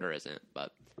 maybe Twitter isn't,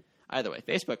 but either way,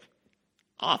 Facebook,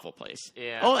 awful place.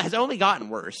 Yeah. Oh, it has only gotten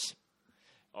worse.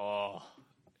 Oh.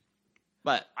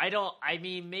 But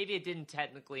maybe it didn't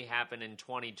technically happen in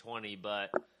 2020, but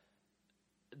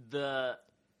the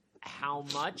how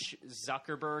much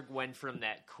Zuckerberg went from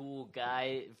that cool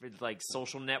guy for like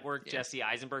Social Network, Jesse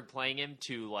Eisenberg playing him,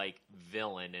 to like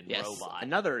villain and robot.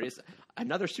 Another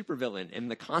supervillain in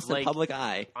the constant public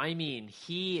eye. I mean,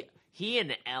 he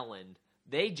and Ellen,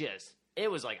 it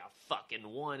was like a fucking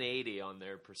 180 on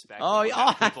their perspective.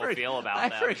 How people feel about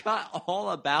them. I forgot all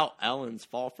about Ellen's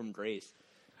fall from grace.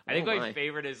 I think my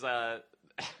favorite is the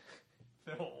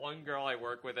one girl I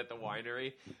work with at the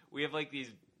winery. We have like these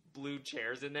blue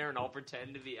chairs in there, and I'll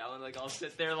pretend to be Ellen. Like, I'll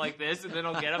sit there like this, and then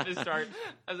I'll get up and start.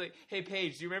 I was like, hey,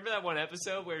 Paige, do you remember that one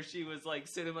episode where she was like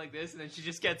sitting like this, and then she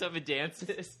just gets up and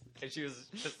dances? And she was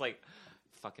just like,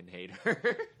 fucking hate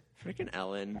her. Freaking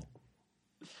Ellen.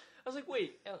 I was like,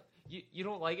 wait, you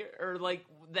don't like it? Or like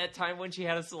that time when she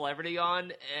had a celebrity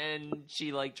on, and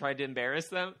she like tried to embarrass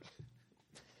them?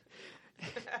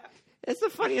 It's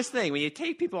the funniest thing. When you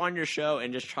take people on your show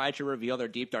and just try to reveal their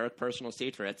deep, dark personal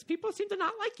secrets, people seem to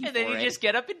not like you. And then you just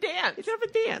get up and dance. You get up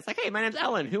and dance. Like, hey, my name's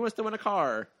Ellen. Who wants to win a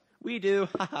car? We do.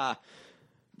 Haha.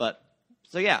 But,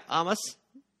 so yeah,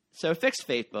 fix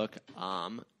Facebook.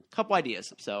 Couple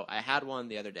ideas. So I had one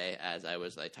the other day as I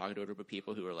was like talking to a group of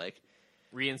people who were like,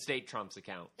 reinstate Trump's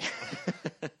account.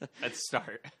 Let's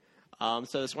start.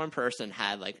 So this one person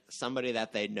had like somebody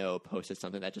that they know posted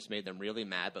something that just made them really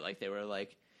mad, but like they were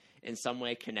like in some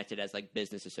way connected as like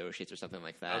business associates or something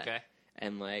like that. Okay.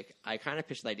 And like I kind of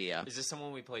pitched the idea. Is this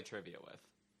someone we play trivia with?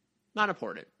 Not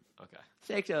important. Okay.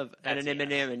 Sake of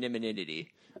anonymity.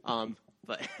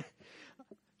 But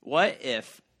what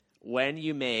if when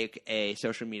you make a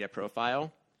social media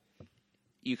profile,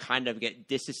 you kind of get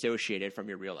disassociated from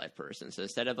your real life person. So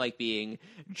instead of like being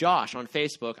Josh on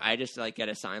Facebook, I just like get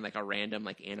assigned like a random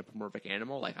like anthropomorphic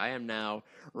animal. Like I am now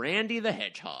Randy the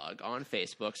Hedgehog on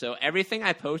Facebook. So everything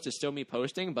I post is still me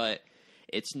posting, but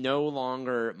it's no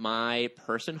longer my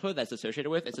personhood that's associated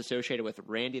with. It's associated with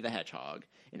Randy the Hedgehog.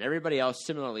 And everybody else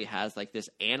similarly has like this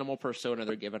animal persona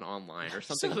they're given online or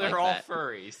something like that. So they're all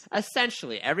furries.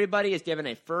 Essentially, everybody is given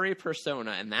a furry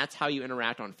persona, and that's how you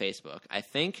interact on Facebook. I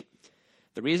think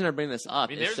the reason I bring this up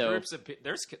there's groups of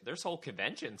there's whole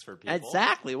conventions for people.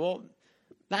 Exactly. Well,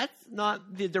 that's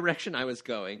not the direction I was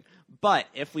going. But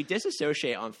if we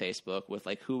disassociate on Facebook with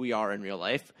like who we are in real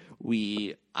life,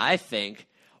 I think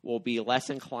will be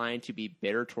less inclined to be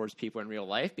bitter towards people in real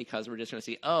life because we're just going to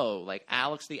see, oh, like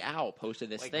Alex the Owl posted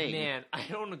this thing. Man, I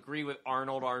don't agree with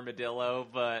Arnold Armadillo,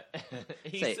 but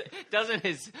doesn't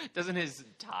his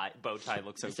bow tie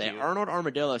look so cute? Arnold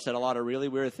Armadillo said a lot of really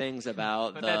weird things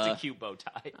about that's a cute bow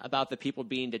tie. About the people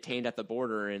being detained at the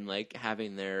border and like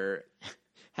having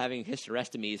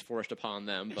hysterectomies forced upon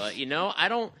them. But,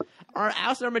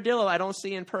 Alice the Armadillo I don't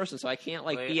see in person, so I can't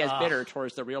be as bitter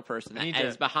towards the real person that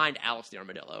is behind Alice the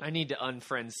Armadillo. I need to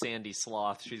unfriend Sandy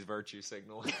Sloth. She's virtue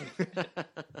signaling.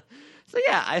 So,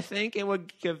 yeah, I think it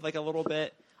would give like a little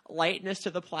bit lightness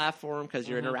to the platform because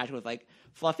you're interacting with like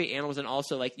fluffy animals, and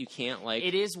also like you can't like...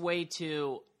 It is way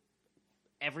too...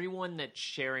 Everyone that's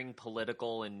sharing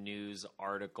political and news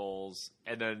articles,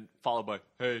 and then followed by,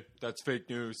 "Hey, that's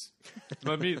fake news.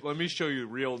 Let me show you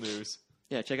real news."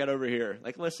 Yeah, check out over here.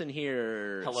 Like, listen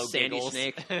here, Hello, Sandy Giggles.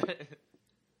 Snake.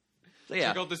 So yeah,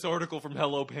 check out this article from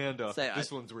Hello Panda.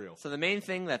 This one's real. So the main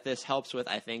thing that this helps with,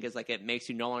 I think, is like it makes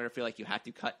you no longer feel like you have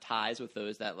to cut ties with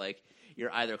those that like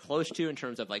you're either close to in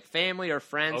terms of like family or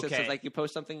friends. Okay. It's like you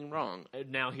post something wrong.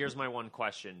 Now, here's my one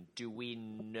question. Do we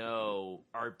know,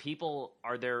 are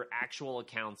their actual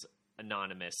accounts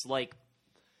anonymous? Like,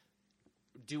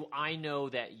 do I know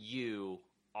that you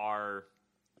are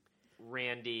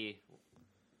Randy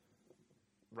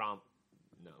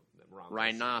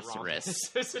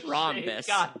Rhinoceros. Rhombus.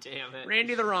 God damn it.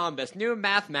 Randy the Rhombus. New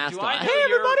math mascot. Hey,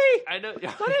 everybody. I know.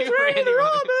 My name's Randy the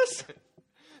Rhombus.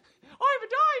 I'm a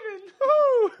diamond.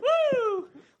 Woo! Woo!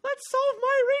 Let's solve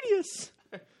my radius.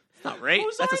 It's not right.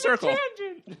 That's a circle.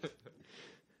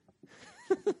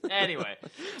 Anyway,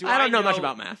 I don't know much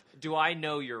about math. Do I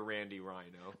know you're Randy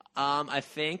Rhino? I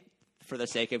think for the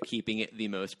sake of keeping it the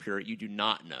most pure, you do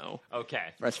not know. Okay.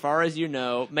 As far as you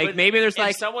know, maybe there's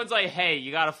like... If someone's like, hey,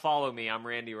 you got to follow me, I'm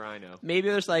Randy Rhino. Maybe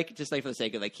there's like, just like for the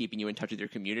sake of like keeping you in touch with your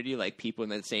community, like people in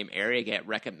the same area get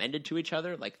recommended to each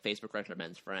other, like Facebook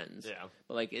recommends friends. Yeah.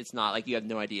 But like, it's not like you have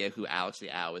no idea who Alex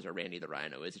the Owl is or Randy the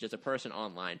Rhino is. It's just a person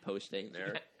online posting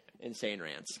their insane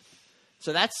rants.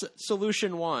 So that's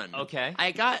solution one. Okay.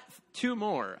 I got two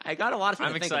more. I got a lot of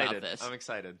time to think about this. I'm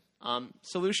excited.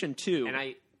 Solution two.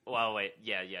 Well, wait.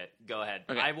 Yeah. Go ahead.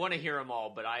 Okay. I want to hear them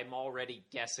all, but I'm already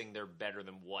guessing they're better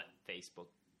than what Facebook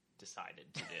decided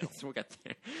to do. So we'll get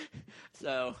there.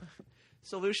 So,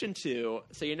 solution two.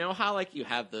 So you know how like you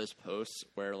have those posts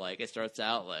where like it starts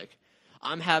out like,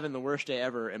 I'm having the worst day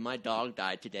ever, and my dog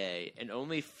died today, and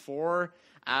only 4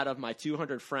 out of my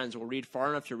 200 friends will read far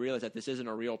enough to realize that this isn't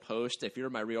a real post. If you're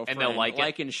my real friend, they'll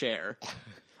like and share.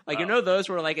 Like, you know those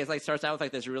where, like, it's, like, starts out with,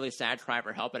 like, this really sad cry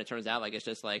for help, and it turns out, like, it's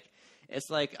just, like, it's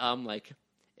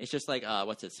just, like,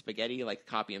 what's it, spaghetti, like,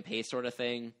 copy and paste sort of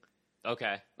thing.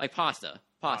 Okay. Like, pasta,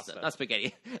 not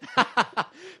spaghetti.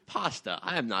 Pasta.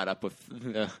 I am not up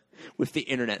with the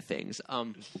internet things.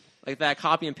 Like, that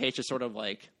copy and paste is sort of,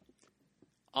 like,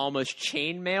 almost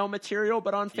chainmail material,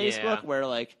 but on Facebook, where,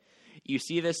 like, you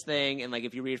see this thing, and, like,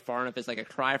 if you read far enough, it's, like, a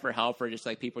cry for help for just,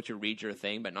 like, people to read your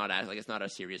thing, but not as, like, it's not a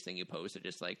serious thing you post. It's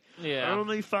just, like,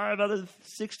 only 5 out of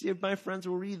 60 of my friends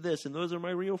will read this, and those are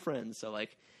my real friends. So,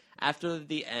 like, after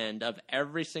the end of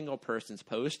every single person's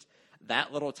post,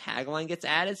 that little tagline gets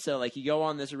added. So, like, you go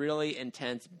on this really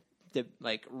intense,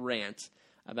 like, rant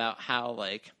about how,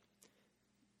 like,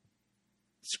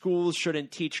 schools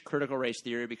shouldn't teach critical race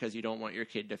theory because you don't want your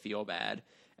kid to feel bad.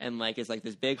 And, like, it's, like,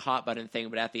 this big hot button thing,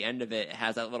 but at the end of it, it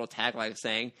has that little tagline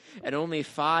saying, and only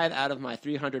 5 out of my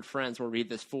 300 friends will read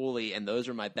this fully, and those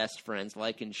are my best friends.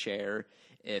 Like and share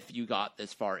if you got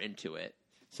this far into it.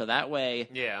 So that way,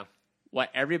 what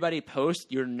everybody posts,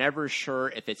 you're never sure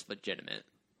if it's legitimate.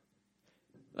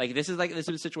 Like, this is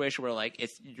a situation where, like,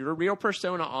 it's your real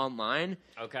persona online,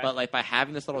 but, like, by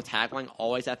having this little tagline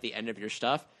always at the end of your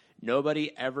stuff,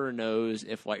 nobody ever knows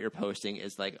if what you're posting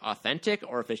is, like, authentic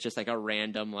or if it's just, like, a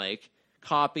random, like,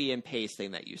 copy and paste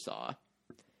thing that you saw.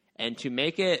 And to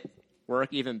make it work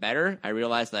even better, I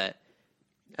realized that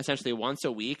essentially once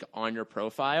a week on your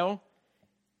profile,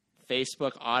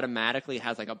 Facebook automatically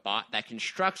has, like, a bot that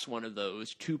constructs one of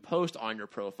those to post on your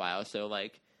profile. So,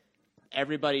 like,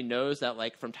 everybody knows that,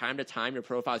 like, from time to time your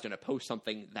profile is going to post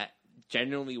something that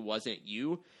genuinely wasn't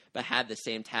you, but had the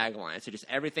same tagline. So just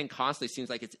everything constantly seems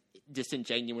like it's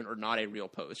disingenuous or not a real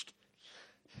post.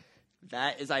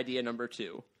 That is idea number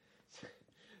 2.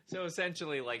 So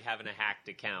essentially, like, having a hacked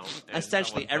account.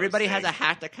 Essentially, everybody has a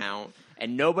hacked account,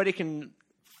 and nobody can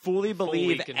fully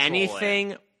believe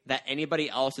anything that anybody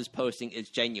else is posting is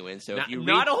genuine. So if you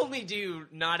not only do you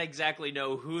not exactly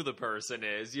know who the person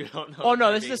is, you don't know. Oh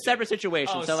no, this is a separate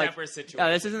situation. Oh, so separate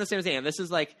situation. This isn't the same thing. This is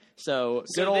like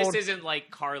this isn't like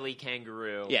Carly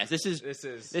Kangaroo. Yes, this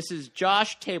is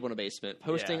Josh Table in a Basement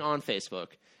posting on Facebook,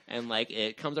 and like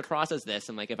it comes across as this.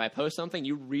 And like if I post something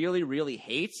you really really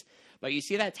hate, but you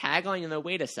see that tagline and then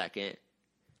wait a second.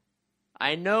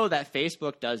 I know that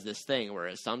Facebook does this thing where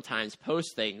it sometimes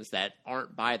posts things that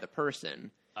aren't by the person.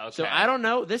 Okay. So I don't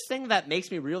know. This thing that makes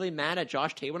me really mad at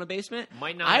Josh Table in a Basement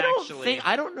might not I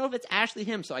I don't know if it's actually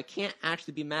him, so I can't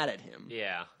actually be mad at him.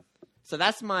 Yeah. So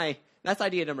that's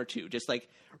idea number 2. Just like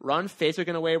run Facebook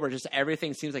in a way where just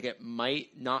everything seems like it might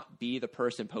not be the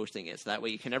person posting it. So that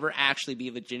way you can never actually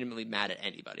be legitimately mad at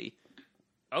anybody.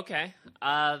 Okay.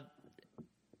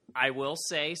 I will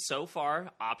say so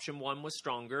far option 1 was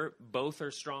stronger. Both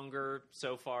are stronger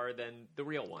so far than the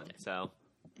real one. So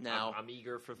now I'm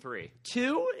eager for 3.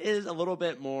 2 is a little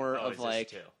bit more of like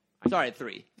 2? Sorry,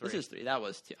 3. This is 3. That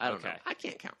was 2. I don't know. I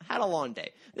can't count. Had a long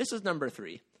day. This is number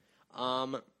 3.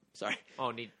 Sorry.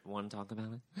 Oh, need one talk about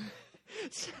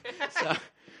it? So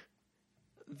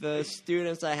the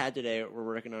students I had today were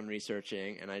working on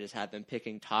researching, and I just had them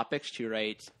picking topics to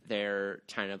write their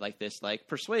kind of like this like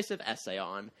persuasive essay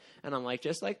on. And I'm like,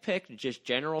 just like pick just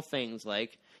general things,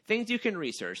 like things you can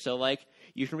research. So like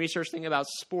you can research things about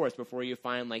sports before you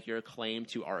find like your claim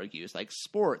to argue, like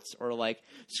sports or like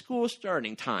school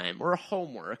starting time or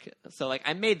homework. So like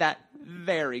I made that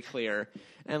very clear.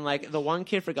 And like the one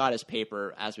kid forgot his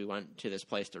paper as we went to this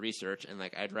place to research, and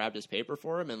like I grabbed his paper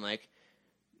for him, and like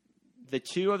the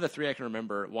 2 of the 3 I can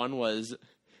remember, one was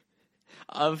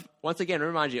of, once again,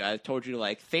 remind you, I told you,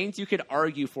 like, things you could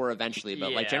argue for eventually,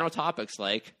 but, like, general topics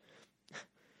like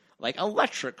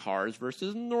electric cars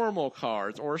versus normal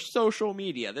cars or social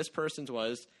media. This person's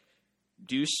was,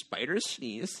 do spiders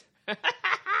sneeze?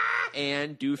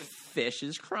 And do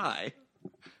fishes cry?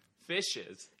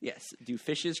 Fishes? Yes, do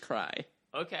fishes cry?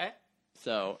 Okay.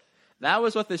 So that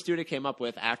was what the student came up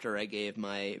with after I gave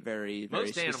my very, very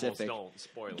Most specific don't,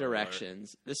 spoiler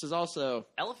directions. Alert. This is also...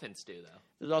 Elephants do, though.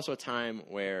 There's also a time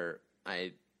where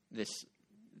this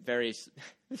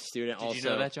student Did also... you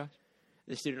know that, Josh?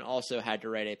 The student also had to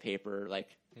write a paper, like...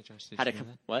 Hey, Josh, did you know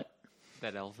that? What?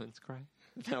 That elephants cry?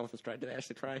 The elephants cry. Do they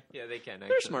actually cry? Yeah, they can, actually.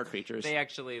 They're smart creatures. They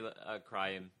actually cry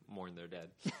and mourn their dead.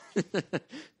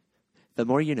 The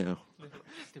more you know.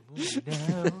 The more you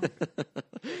know.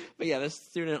 But yeah, this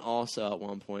student also at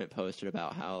one point posted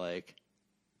about how like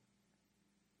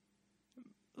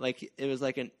it was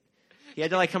like He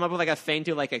had to, like, come up with, like, a thing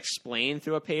to, like, explain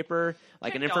through a paper,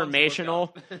 like, an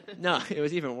informational... No, it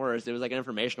was even worse. It was, like, an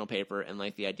informational paper, and,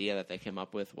 like, the idea that they came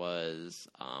up with was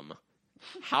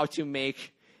how to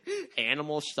make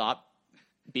animals stop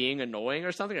being annoying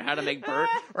or something, or how to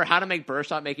make birds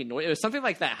stop making noise. It was something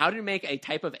like that. How do you make a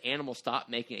type of animal stop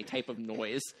making a type of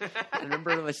noise? I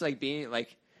remember this, like, being,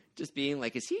 like, just being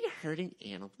like, is he hurting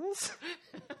animals?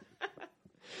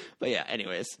 But yeah,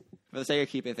 anyways, for the sake of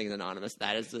keeping things anonymous,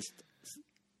 that is just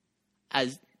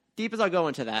as deep as I'll go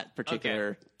into that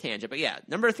particular tangent. But yeah,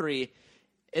 number 3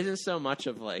 isn't so much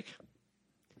of, like,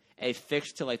 a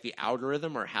fix to, like, the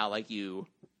algorithm or how, like, you,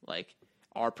 like,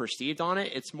 are perceived on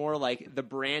it. It's more like the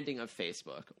branding of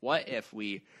Facebook. What if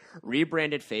we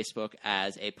rebranded Facebook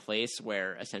as a place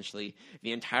where essentially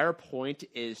the entire point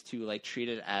is to, like, treat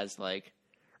it as, like,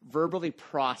 verbally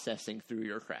processing through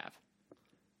your crap?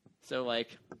 So,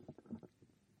 like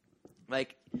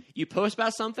you post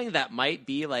about something that might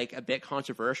be, like, a bit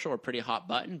controversial or pretty hot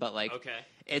button, but, like,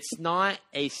 it's not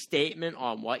a statement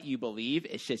on what you believe.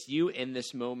 It's just you in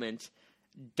this moment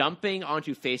dumping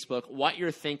onto Facebook what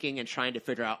you're thinking and trying to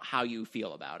figure out how you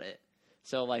feel about it.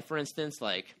 So, like, for instance,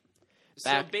 like...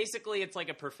 So basically it's like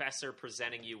a professor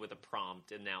presenting you with a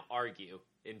prompt and now argue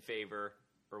in favor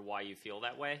or why you feel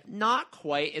that way? Not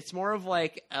quite. It's more of,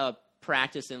 like, a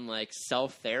practice in, like,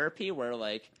 self-therapy where,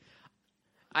 like,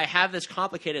 I have this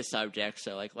complicated subject,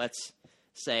 so, like, let's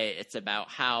say it's about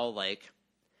how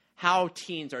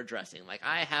teens are dressing. Like,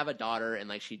 I have a daughter, and,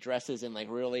 like, she dresses in, like,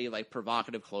 really, like,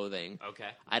 provocative clothing. Okay.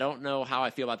 I don't know how I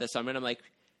feel about this, so I'm going to, like,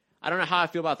 I don't know how I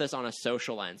feel about this on a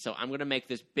social end, so I'm going to make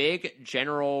this big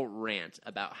general rant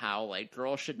about how, like,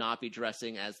 girls should not be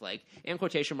dressing as, like, in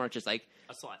quotation marks, just, like...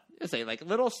 a slut. Say, like,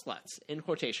 little sluts, in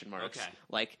quotation marks. Okay.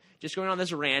 Like, just going on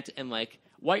this rant, and, like,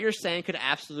 what you're saying could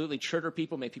absolutely trigger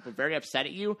people, make people very upset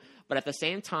at you, but at the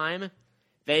same time,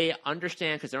 they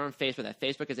understand, because they're on Facebook, that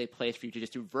Facebook is a place for you to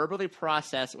just to verbally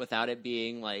process without it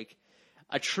being, like,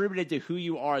 attributed to who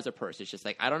you are as a person. It's just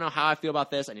like, I don't know how I feel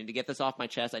about this. I need to get this off my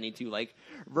chest. I need to, like,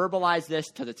 verbalize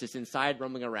this because it's just inside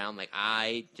rumbling around. Like,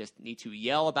 I just need to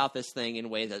yell about this thing in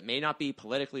ways that may not be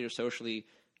politically or socially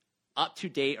up to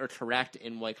date or correct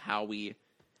in, like, how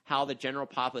the general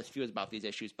populace feels about these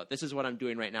issues. But this is what I'm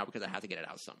doing right now because I have to get it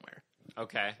out somewhere.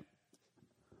 Okay.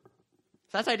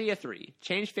 So that's idea 3.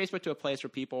 Change Facebook to a place where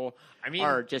people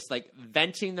are just, like,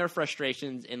 venting their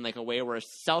frustrations in, like, a way where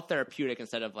it's self-therapeutic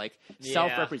instead of, like,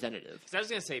 self-representative. Because I was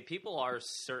going to say, people are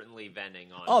certainly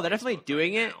venting on Oh, they're definitely Facebook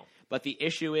doing right it, now. but the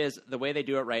issue is the way they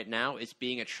do it right now is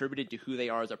being attributed to who they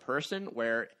are as a person,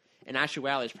 where in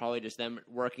actuality it's probably just them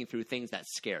working through things that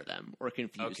scare them or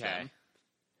confuse them.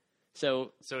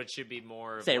 So it should be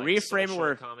more of, say, like, reframe social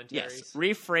where commentaries?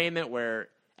 reframe it where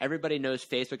everybody knows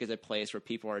Facebook is a place where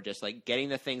people are just, like, getting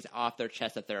the things off their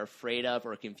chest that they're afraid of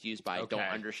or confused by, don't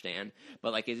understand.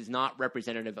 But, like, it is not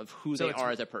representative of who they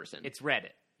are as a person. It's Reddit.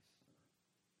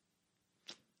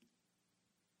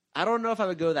 I don't know if I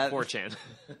would go that... 4chan.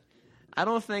 I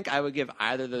don't think I would give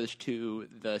either of those two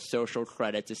the social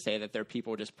credit to say that they're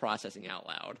people just processing out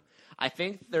loud. I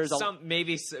think there's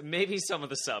maybe some of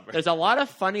the subreddits. There's a lot of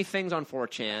funny things on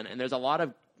 4chan, and there's a lot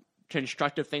of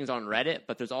constructive things on Reddit,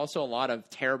 but there's also a lot of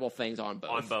terrible things on both.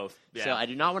 On both, yeah. So I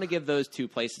do not want to give those two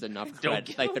places enough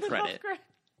credit, like the credit. Credit.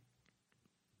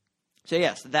 So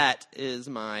yes, that is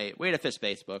my way to fist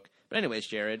Facebook. But anyways,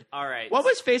 Jared. All right. What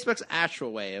was Facebook's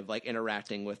actual way of, like,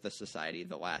 interacting with the society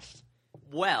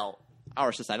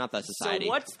our society, not the society. So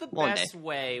what's the best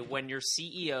way when your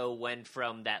CEO went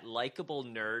from that likable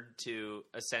nerd to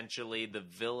essentially the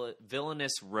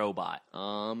villainous robot?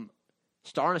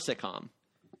 Star in a sitcom.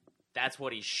 That's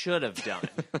what he should have done.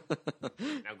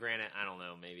 Now, granted, I don't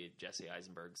know. Maybe Jesse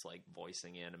Eisenberg's, like,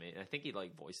 voicing anime. I think he,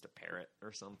 like, voiced a parrot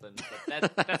or something.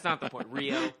 But that's not the point.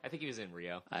 Rio. I think he was in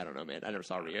Rio. I don't know, man. I never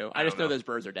saw Rio. I just know those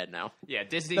birds are dead now. Yeah,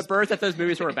 Disney's... The birds that those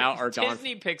movies were about are gone.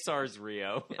 Disney Pixar's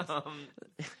Rio.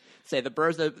 Yes. Say the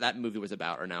birds that movie was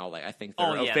about are now, like, I think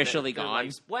they're officially gone.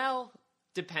 Like, well,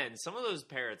 depends. Some of those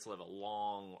parrots live a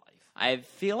long life. I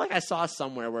feel like I saw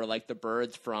somewhere where, like, the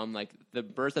birds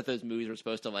that those movies were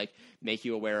supposed to, like, make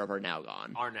you aware of are now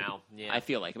gone. Are now, yeah. I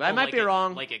feel like. But I might be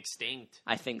wrong. Like extinct.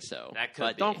 I think so. That could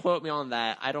But don't quote me on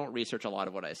that. I don't research a lot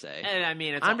of what I say. And I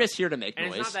mean, I'm just here to make noise.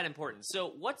 And it's not that important.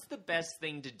 So what's the best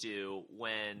thing to do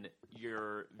when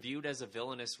you're viewed as a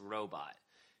villainous robot?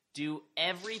 Do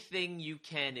everything you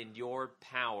can in your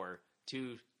power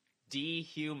to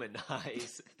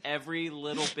dehumanize every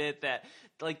little bit that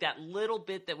little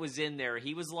bit that was in there.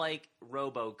 He was like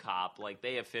RoboCop, like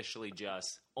they officially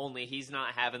only he's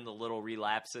not having the little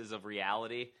relapses of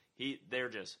reality. They're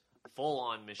just full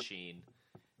on machine.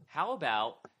 How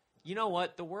about, you know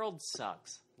what? The world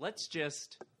sucks. let's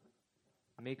just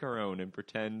make our own and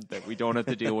pretend that we don't have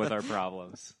to deal with our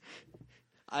problems.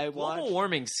 Global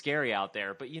warming's scary out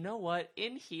there, but you know what?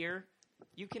 In here,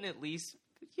 you can at least,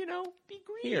 be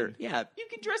green. Here, yeah. You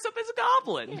can dress up as a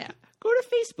goblin. Yeah. Go to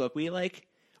Facebook.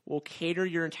 We'll cater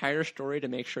your entire story to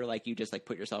make sure, you just,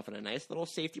 put yourself in a nice little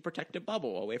safety protective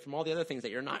bubble away from all the other things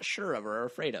that you're not sure of or are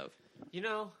afraid of.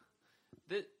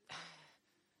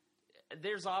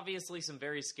 There's obviously some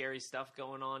very scary stuff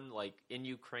going on, in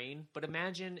Ukraine. But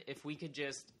imagine if we could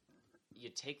you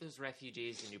take those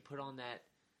refugees and you put on that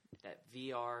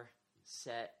VR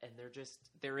set, and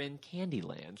they're in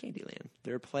Candyland.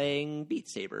 They're playing Beat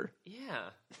Saber. Yeah.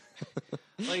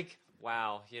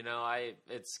 Wow,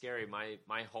 it's scary.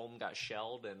 My home got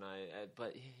shelled, and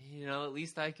but at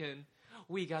least I can.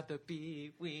 We got the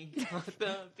beat. We got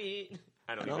the beat.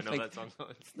 I don't even know that song.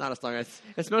 It's not a song.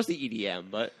 It's mostly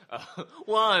EDM, but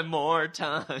one more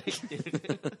time.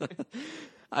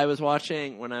 I was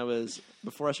watching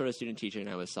before I started student teaching.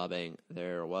 I was subbing.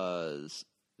 There was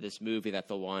this movie that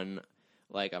the one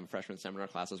freshman seminar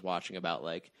class was watching about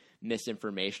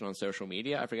misinformation on social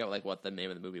media. I forget what the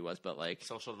name of the movie was, but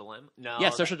Social Dilemma. No,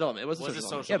 yeah, Social Dilemma. It was a Social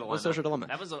Dilemma. Dilemma. It was Social Dilemma.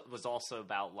 That was also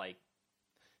about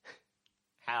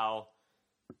how.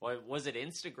 Was it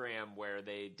Instagram where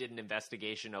they did an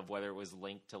investigation of whether it was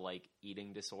linked to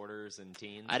eating disorders in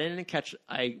teens? I didn't catch.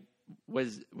 The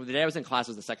day I was in class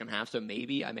was the second half, so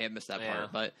maybe I may have missed that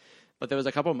part. But there was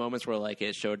a couple of moments where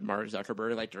it showed Mark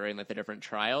Zuckerberg during the different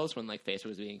trials when Facebook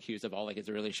was being accused of all its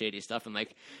really shady stuff, and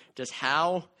just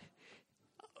how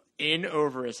in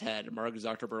over his head Mark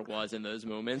Zuckerberg was in those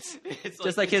moments. It's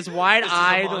just his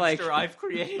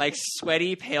wide-eyed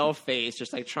sweaty pale face,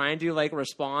 just trying to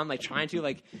respond, trying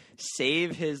to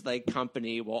save his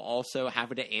company while also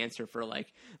having to answer for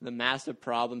the massive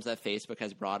problems that Facebook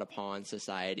has brought upon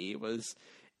society.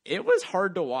 It was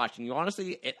hard to watch, and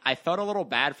I felt a little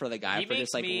bad for the guy for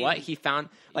just what he found.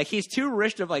 He's too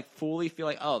rich to fully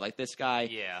feel this guy.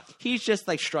 Yeah, he's just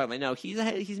struggling. No,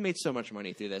 he's made so much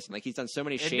money through this, and he's done so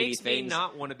many shady things. It makes me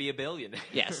not want to be a billionaire.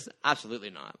 Yes,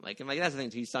 absolutely not. And that's the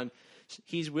thing.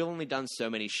 He's willingly done so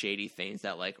many shady things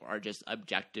that are just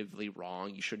objectively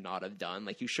wrong. You should not have done.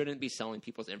 You shouldn't be selling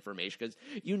people's information because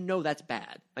that's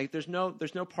bad. There's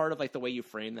no part of the way you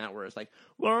frame that where it's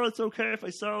well, it's okay if I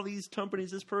sell these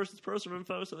companies this person's personal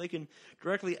info so they can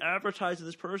directly advertise to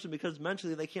this person because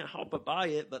mentally they can't help but buy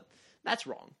it. But that's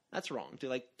wrong. That's wrong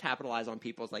to capitalize on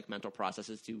people's mental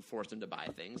processes to force them to buy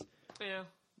things. Yeah.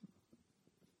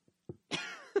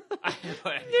 I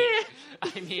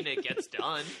mean, it gets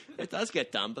done. It does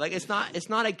get done, but it's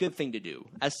not a good thing to do.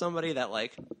 As somebody that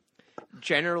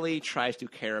generally tries to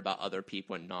care about other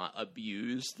people and not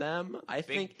abuse them, I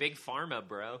think big pharma,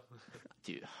 bro.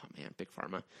 Dude, oh man, big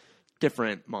pharma,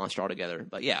 different monster altogether.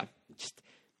 But yeah,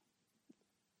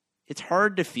 it's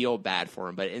hard to feel bad for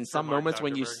him. But in some moments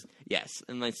when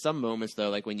some moments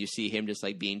though, when you see him just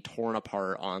being torn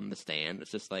apart on the stand,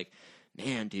 it's just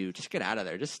man, dude, just get out of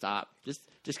there. Just stop.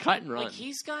 Just cut and run.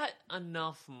 He's got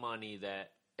enough money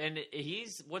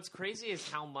what's crazy is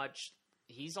how much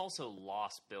he's also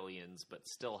lost billions, but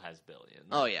still has billions.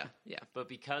 Oh, yeah. Yeah. But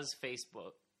because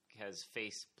Facebook has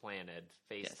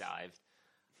dived.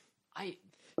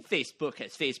 Facebook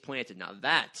has face planted. Now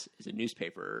that is a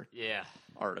newspaper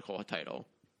article title.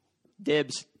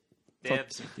 Dibs.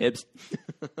 Dibs.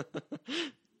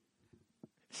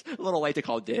 A little late to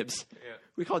call dibs. Yeah.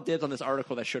 We called dibs on this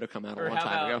article that should have come out a long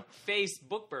time ago.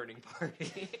 Facebook burning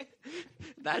party.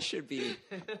 That should be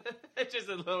just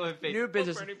a little Facebook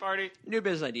burning party. New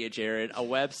business idea, Jared. A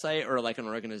website or an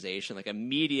organization, a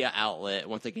media outlet.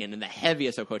 Once again, in the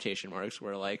heaviest of quotation marks,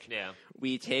 where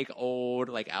we take old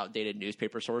outdated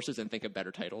newspaper sources and think of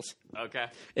better titles. Okay.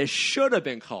 It should have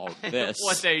been called this.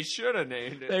 What they should have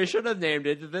named it. They should have named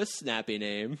it this snappy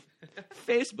name: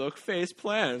 Facebook Face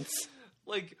Plants.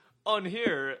 On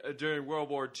here, during World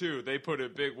War II, they put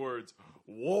in big words,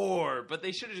 war, but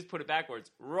they should have just put it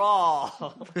backwards, raw.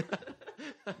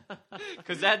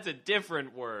 Because that's a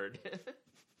different word.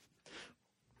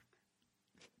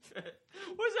 What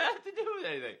does that have to do with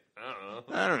anything?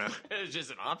 I don't know. It's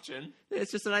just an option.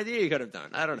 It's just an idea you could have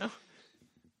done. I don't know.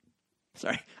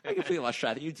 Sorry, I completely lost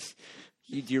track. You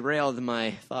derailed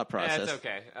my thought process.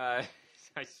 Yeah,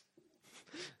 that's okay.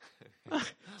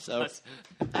 So...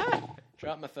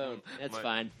 Drop my phone. It's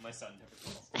fine. My son never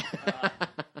calls.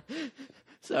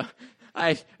 So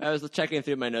I was checking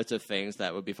through my notes of things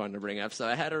that would be fun to bring up. So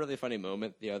I had a really funny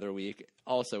moment the other week,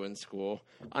 also in school,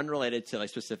 unrelated to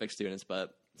specific students,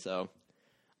 but so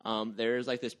there's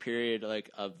like this period like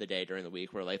of the day during the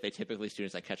week where like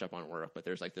students like catch up on work, but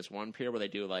there's like this one period where they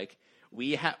do like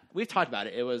we've talked about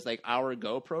it. It was like our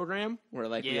Go program where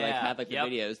like we like had like the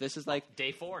videos. This is like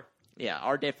day 4. Yeah,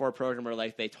 our day 4 program where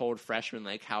like they told freshmen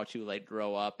like how to like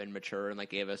grow up and mature and like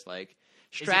gave us like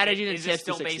strategies and tips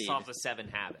to succeed. Is it still based off the 7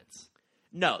 Habits?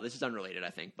 No, this is unrelated, I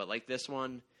think. But like this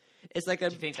one, it's like a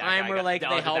time where like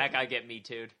they help. That guy get Me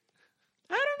Too'd?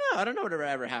 I don't know. I don't know whatever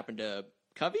ever happened to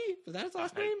Covey. Was that his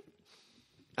last name?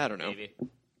 I don't know. Maybe.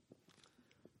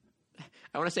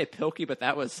 I want to say Pilkey, but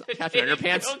that was Captain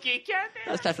Underpants. Pilkey,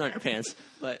 that was Captain Underpants.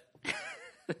 But,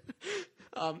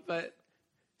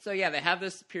 so yeah, they have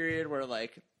this period where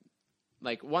like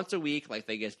once a week, like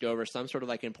they just go over some sort of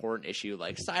like important issue,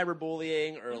 like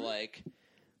cyberbullying or like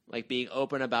being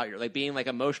open about your, like being like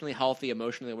emotionally healthy,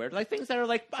 emotionally aware, like things that are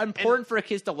like important for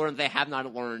kids to learn they have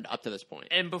not learned up to this point.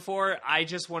 And before, I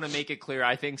just want to make it clear,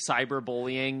 I think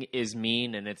cyberbullying is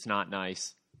mean and it's not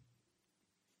nice.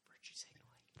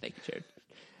 Thank you, Jared.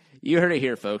 You heard it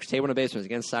here, folks. Table in the Basement is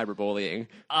against cyberbullying.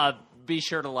 Be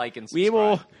sure to like and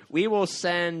subscribe. We will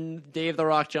send Dave the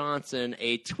Rock Johnson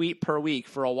a tweet per week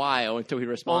for a while until he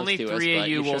responds to us. Only 3 of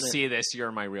you will see this.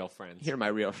 You're my real friends. You're my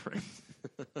real friends.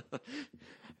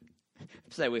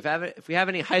 So if we have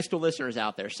any high school listeners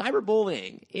out there,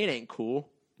 cyberbullying, it ain't cool.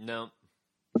 No.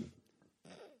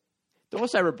 Don't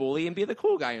cyberbully and be the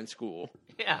cool guy in school.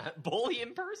 Yeah, bully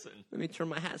in person. Let me turn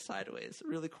my hat sideways.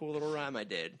 Really cool little rhyme I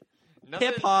did. Nothing,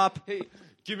 hip-hop. Hey,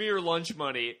 give me your lunch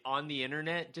money on the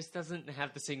internet just doesn't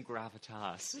have the same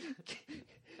gravitas.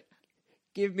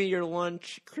 Give me your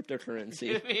lunch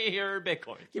cryptocurrency. Give me your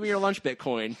Bitcoin. Give me your lunch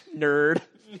Bitcoin, nerd.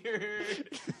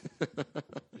 Nerd.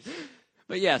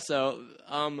 But yeah, so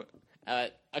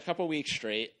a couple weeks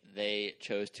straight, they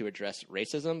chose to address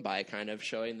racism by kind of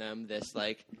showing them this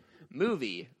like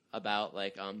movie about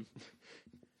like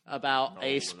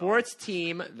a sports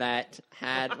team that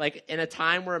had like in a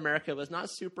time where America was not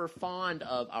super fond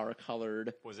of our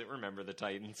colored. Was it Remember the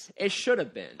Titans? It should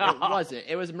have been. It wasn't.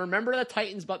 It was Remember the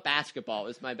Titans, but basketball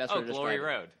is my best way to describe Glory it.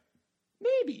 Road.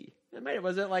 Maybe.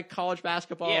 Was it like college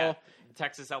basketball? Yeah.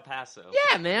 Texas El Paso.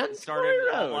 Yeah, man.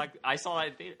 Started. Like, I saw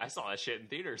that shit in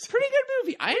theaters. Pretty good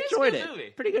movie. I enjoyed it.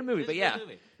 Movie. Pretty good movie. But yeah,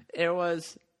 movie. It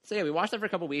was. So yeah, we watched that for a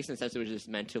couple weeks, and since it was just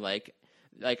meant to like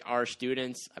our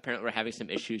students apparently were having some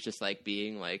issues, just like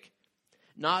being like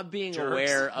not being jerks.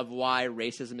 Aware of why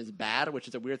racism is bad, which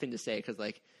is a weird thing to say because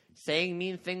like saying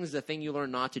mean things is a thing you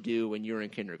learn not to do when you're in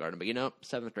kindergarten. But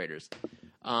 7th graders.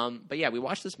 But yeah, we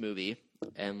watched this movie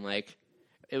and like.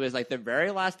 It was like the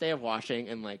very last day of watching,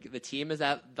 and like the team is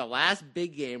at the last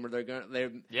big game where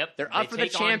they're up for the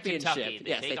championship.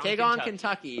 They take on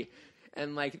Kentucky,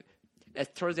 and like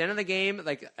towards the end of the game,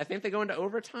 like I think they go into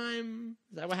overtime.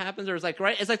 Is that what happens? Or it's like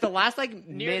right? It's like the last like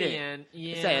near minute. The end.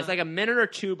 Yeah. It's like a minute or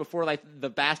two before like the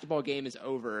basketball game is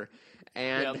over,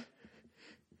 and.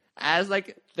 As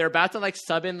like they're about to like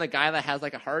sub in the guy that has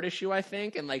like a heart issue, I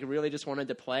think, and like really just wanted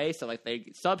to play, so like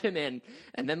they sub him in,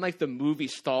 and then like the movie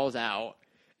stalls out.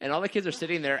 And all the kids are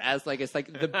sitting there as like it's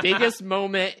like the biggest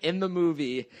moment in the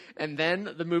movie, and then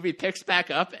the movie picks back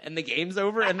up and the game's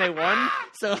over and they won.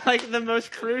 So like the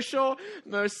most crucial,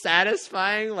 most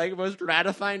satisfying, like most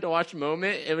gratifying to watch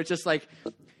moment, it was just like,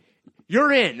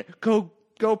 you're in. Go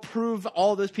prove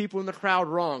all those people in the crowd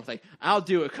wrong. It's like, I'll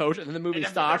do it, coach. And then the movie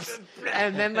stops,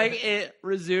 and then like it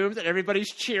resumes and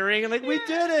everybody's cheering and like we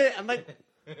did it. I'm like,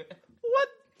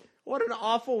 what an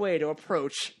awful way to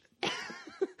approach.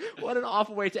 What an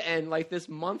awful way to end like this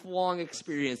month-long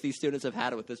experience these students have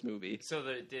had with this movie. So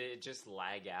did it just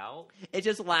lag out? It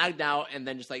just lagged out and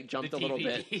then just like jumped a little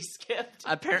bit. The DVD skipped?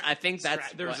 I think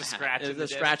that's there was a scratch. There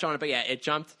was a scratch on it, but yeah, it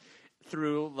jumped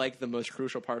through like the most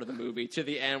crucial part of the movie to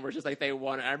the end where just like they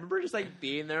won. I remember just like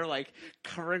being there like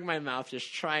covering my mouth,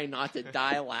 just trying not to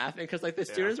die laughing because like the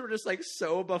students were just like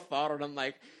so befuddled. I'm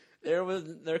like,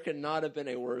 there could not have been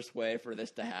a worse way for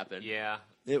this to happen. Yeah.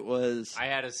 It was. I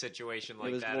had a situation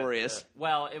like that. It was glorious.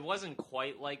 Well, it wasn't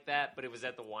quite like that, but it was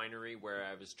at the winery where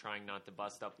I was trying not to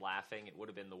bust up laughing. It would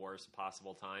have been the worst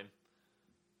possible time.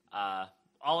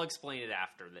 I'll explain it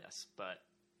after this, but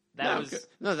that's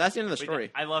the end of the story.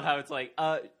 I love how it's like,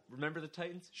 remember the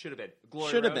Titans? Should have been.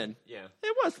 Glory Should have Road? been. Yeah.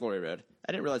 It was Glory Road.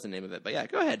 I didn't realize the name of it, but yeah,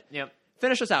 go ahead. Yep.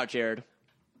 Finish us out, Jared.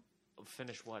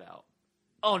 Finish what out?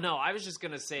 Oh, no, I was just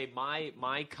going to say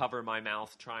my cover my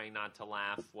mouth trying not to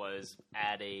laugh was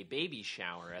at a baby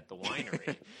shower at the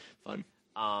winery. Fun.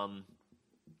 And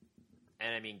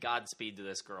I mean, Godspeed to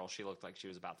this girl. She looked like she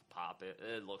was about to pop.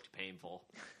 It looked painful.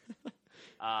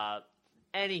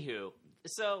 Anywho,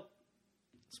 so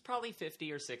it's probably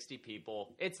 50 or 60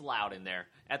 people. It's loud in there.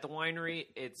 At the winery,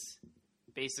 it's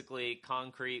basically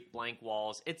concrete, blank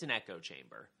walls. It's an echo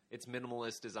chamber. It's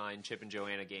minimalist design, Chip and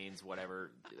Joanna Gaines,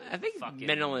 whatever. I think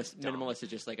minimalist is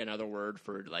just like another word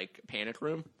for like panic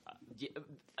room.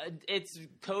 It's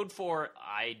code for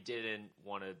I didn't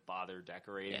want to bother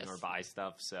decorating or buy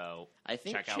stuff, so I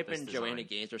think check Chip out this and design. Joanna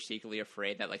Gaines are secretly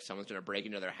afraid that like someone's going to break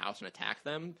into their house and attack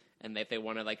them, and that they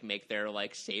want to like make their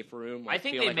like safe room. Like, I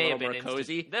think feel they like may a have little been more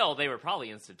cozy. They were probably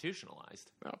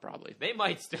institutionalized. Oh, probably. They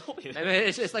might still be. I mean,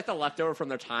 it's just like the leftover from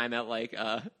their time at like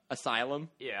asylum.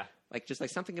 Yeah. Like just like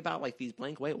something about like these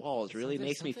blank white walls really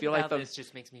makes me Something feel like about this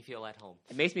just makes me feel at home.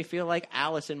 It makes me feel like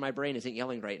Alice in my brain isn't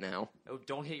yelling right now. Oh,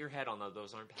 don't hit your head on those.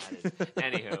 Those aren't padded.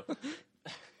 Anywho.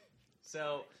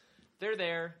 So they're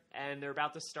there, and they're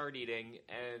about to start eating,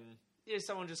 and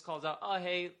someone just calls out, oh,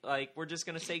 hey, like, we're just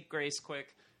going to say grace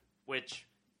quick, which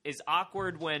is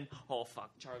awkward when, oh,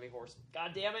 fuck, Charlie Horse.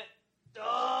 God damn it.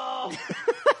 Oh!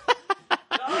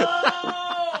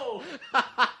 No!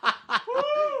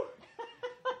 Woo!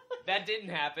 That didn't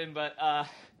happen, but...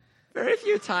 Very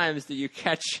few times do you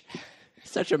catch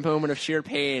such a moment of sheer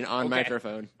pain on Okay.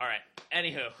 microphone. All right.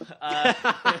 Anywho.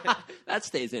 That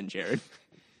stays in, Jared.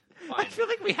 Fine. I feel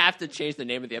like we have to change the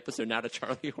name of the episode now to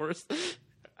Charlie Horse.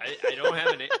 I don't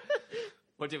have a name.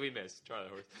 What did we miss? Charlie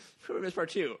Horse. What did we miss part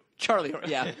 2? Charlie Horse.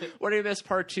 Yeah. What did we miss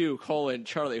part 2,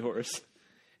 Charlie Horse?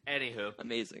 Anywho.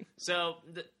 Amazing. So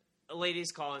the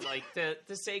lady's calling like to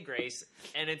say grace,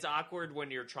 and it's awkward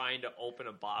when you're trying to open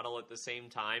a bottle at the same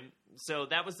time. So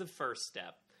that was the first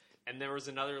step. And there was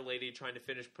another lady trying to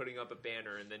finish putting up a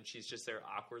banner, and then she's just there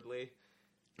awkwardly.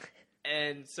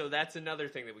 And so that's another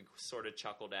thing that we sort of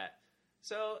chuckled at.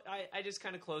 So I just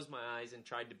kind of closed my eyes and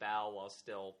tried to bow while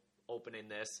still opening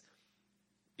this.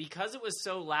 Because it was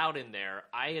so loud in there,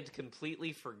 I had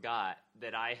completely forgot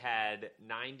that I had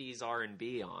 90s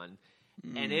R&B on.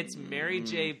 And it's Mary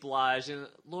J. Blige. And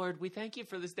Lord, we thank you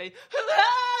for this day.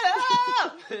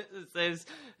 It says,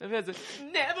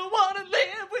 never want to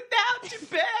live without you,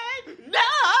 babe.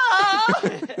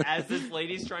 No! As this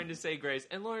lady's trying to say grace.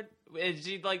 And Lord, and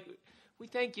she's like, we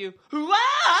thank you.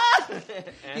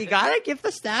 You gotta give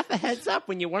the staff a heads up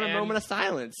when you want a And- moment of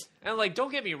silence. And like,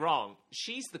 don't get me wrong,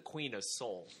 she's the queen of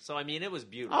soul. So I mean, it was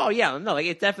beautiful. Oh yeah, no, like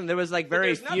it definitely there was like very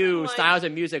there's nothing few like- styles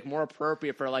of music more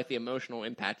appropriate for like the emotional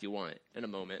impact you want in a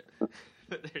moment.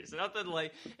 There's nothing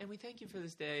like, and we thank you for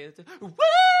this day. It's woo!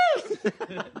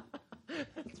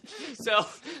 So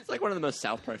It's like one of the most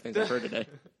South Park things I've heard today.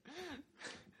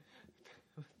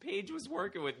 Paige was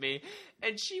working with me,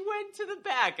 and she went to the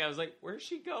back. I was like, "Where's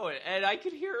she going?" And I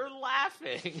could hear her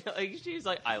laughing. Like she's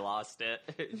like, "I lost it."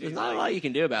 There's She's not a like, lot you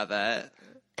can do about that.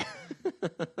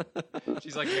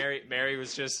 she's like, Mary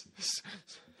was just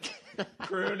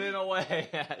crooning away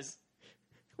as.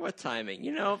 What timing?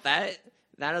 You know, that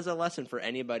is a lesson for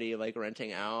anybody like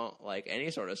renting out like any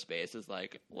sort of space is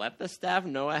like let the staff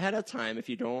know ahead of time if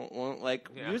you don't want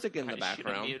like music in the I should've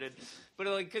background. muted. But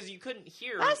like, because you couldn't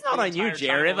hear. That's not the on you, entire time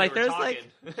Jared. while Like, we were there's, like-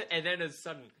 talking. And then all of a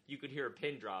sudden you could hear a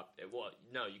pin drop. Well,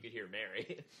 no, you could hear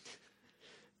Mary.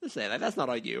 Just say that's not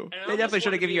on you. And I They almost definitely should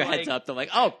wanna have given be you a heads like- up to like,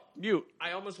 oh, mute.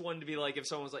 I almost wanted to be like, if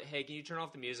someone was like, "Hey, can you turn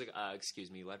off the music?"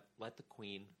 Excuse me. Let the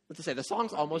queen. Let's just say the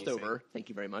song's almost Amazing. over. Thank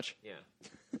you very much. Yeah.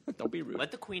 Don't be rude. Let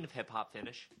the queen of hip hop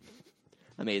finish.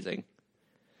 Amazing.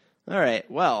 All right.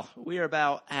 Well, we are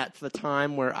about at the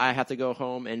time where I have to go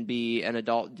home and be an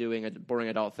adult doing a boring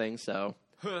adult thing. So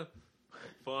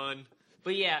Fun.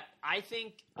 But yeah, I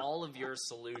think all of your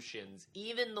solutions,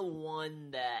 even the one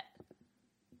that,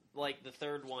 like the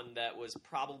third one that was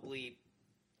probably,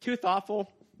 too thoughtful.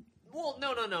 well,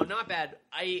 no, not bad.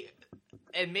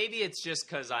 And maybe it's just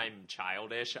because I'm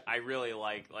childish. I really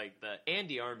like the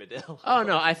Andy Armadillo. Oh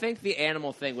no, I think the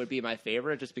animal thing would be my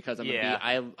favorite, just because Yeah.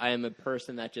 I am a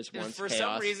person that just wants For chaos.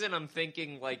 some reason, I'm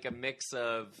thinking like a mix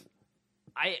of.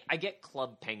 I get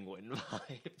Club Penguin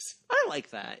vibes. I like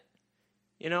that.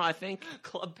 You know, I think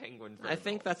Club Penguin. For I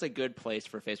think adults. that's a good place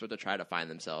for Facebook to try to find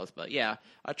themselves. But yeah,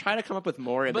 I'll try to come up with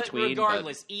more in But between.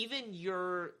 regardless, even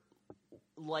your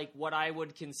like what I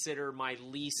would consider my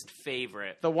least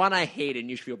favorite but the one I hate and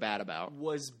you should feel bad about.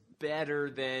 was better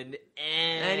than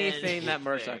Anything that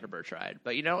Mark Zuckerberg tried.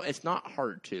 But you know, it's not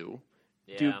hard to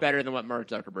do Yeah. better than what Mark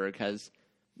Zuckerberg has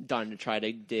done to try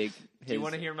to dig his Do you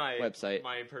want to hear my website.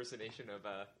 my impersonation of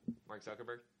Mark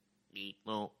Zuckerberg?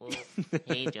 Well,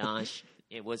 hey Josh,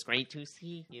 it was great to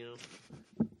see you.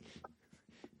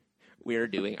 We're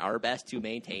doing our best to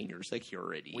maintain your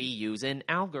security. We use an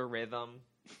algorithm.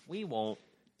 We won't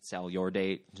sell your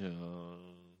date.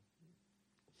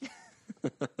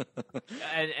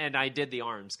 and I did the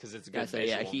arms because it's a good visual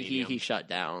yeah, medium. he shut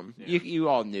down. Yeah. You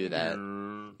all knew that.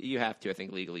 You have to, I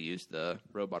think, legally use the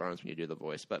robot arms when you do the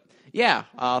voice. But yeah,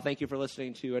 thank you for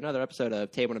listening to another episode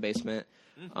of Table in a Basement.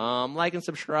 Like and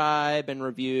subscribe and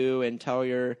review and tell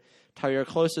your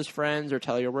closest friends or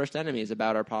tell your worst enemies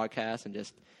about our podcast and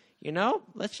just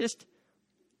let's just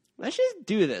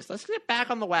do this. Let's get back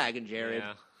on the wagon, Jared.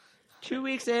 Yeah. 2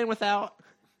 weeks in without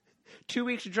 2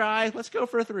 weeks dry. Let's go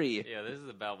for 3. Yeah, this is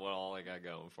about all I got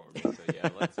going for me. So yeah,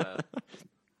 let's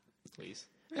please.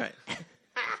 All right.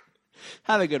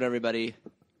 Have a good, everybody.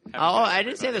 I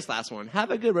didn't say this last one. Have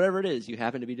a good, whatever it is you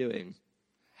happen to be doing.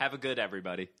 Have a good,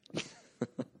 everybody.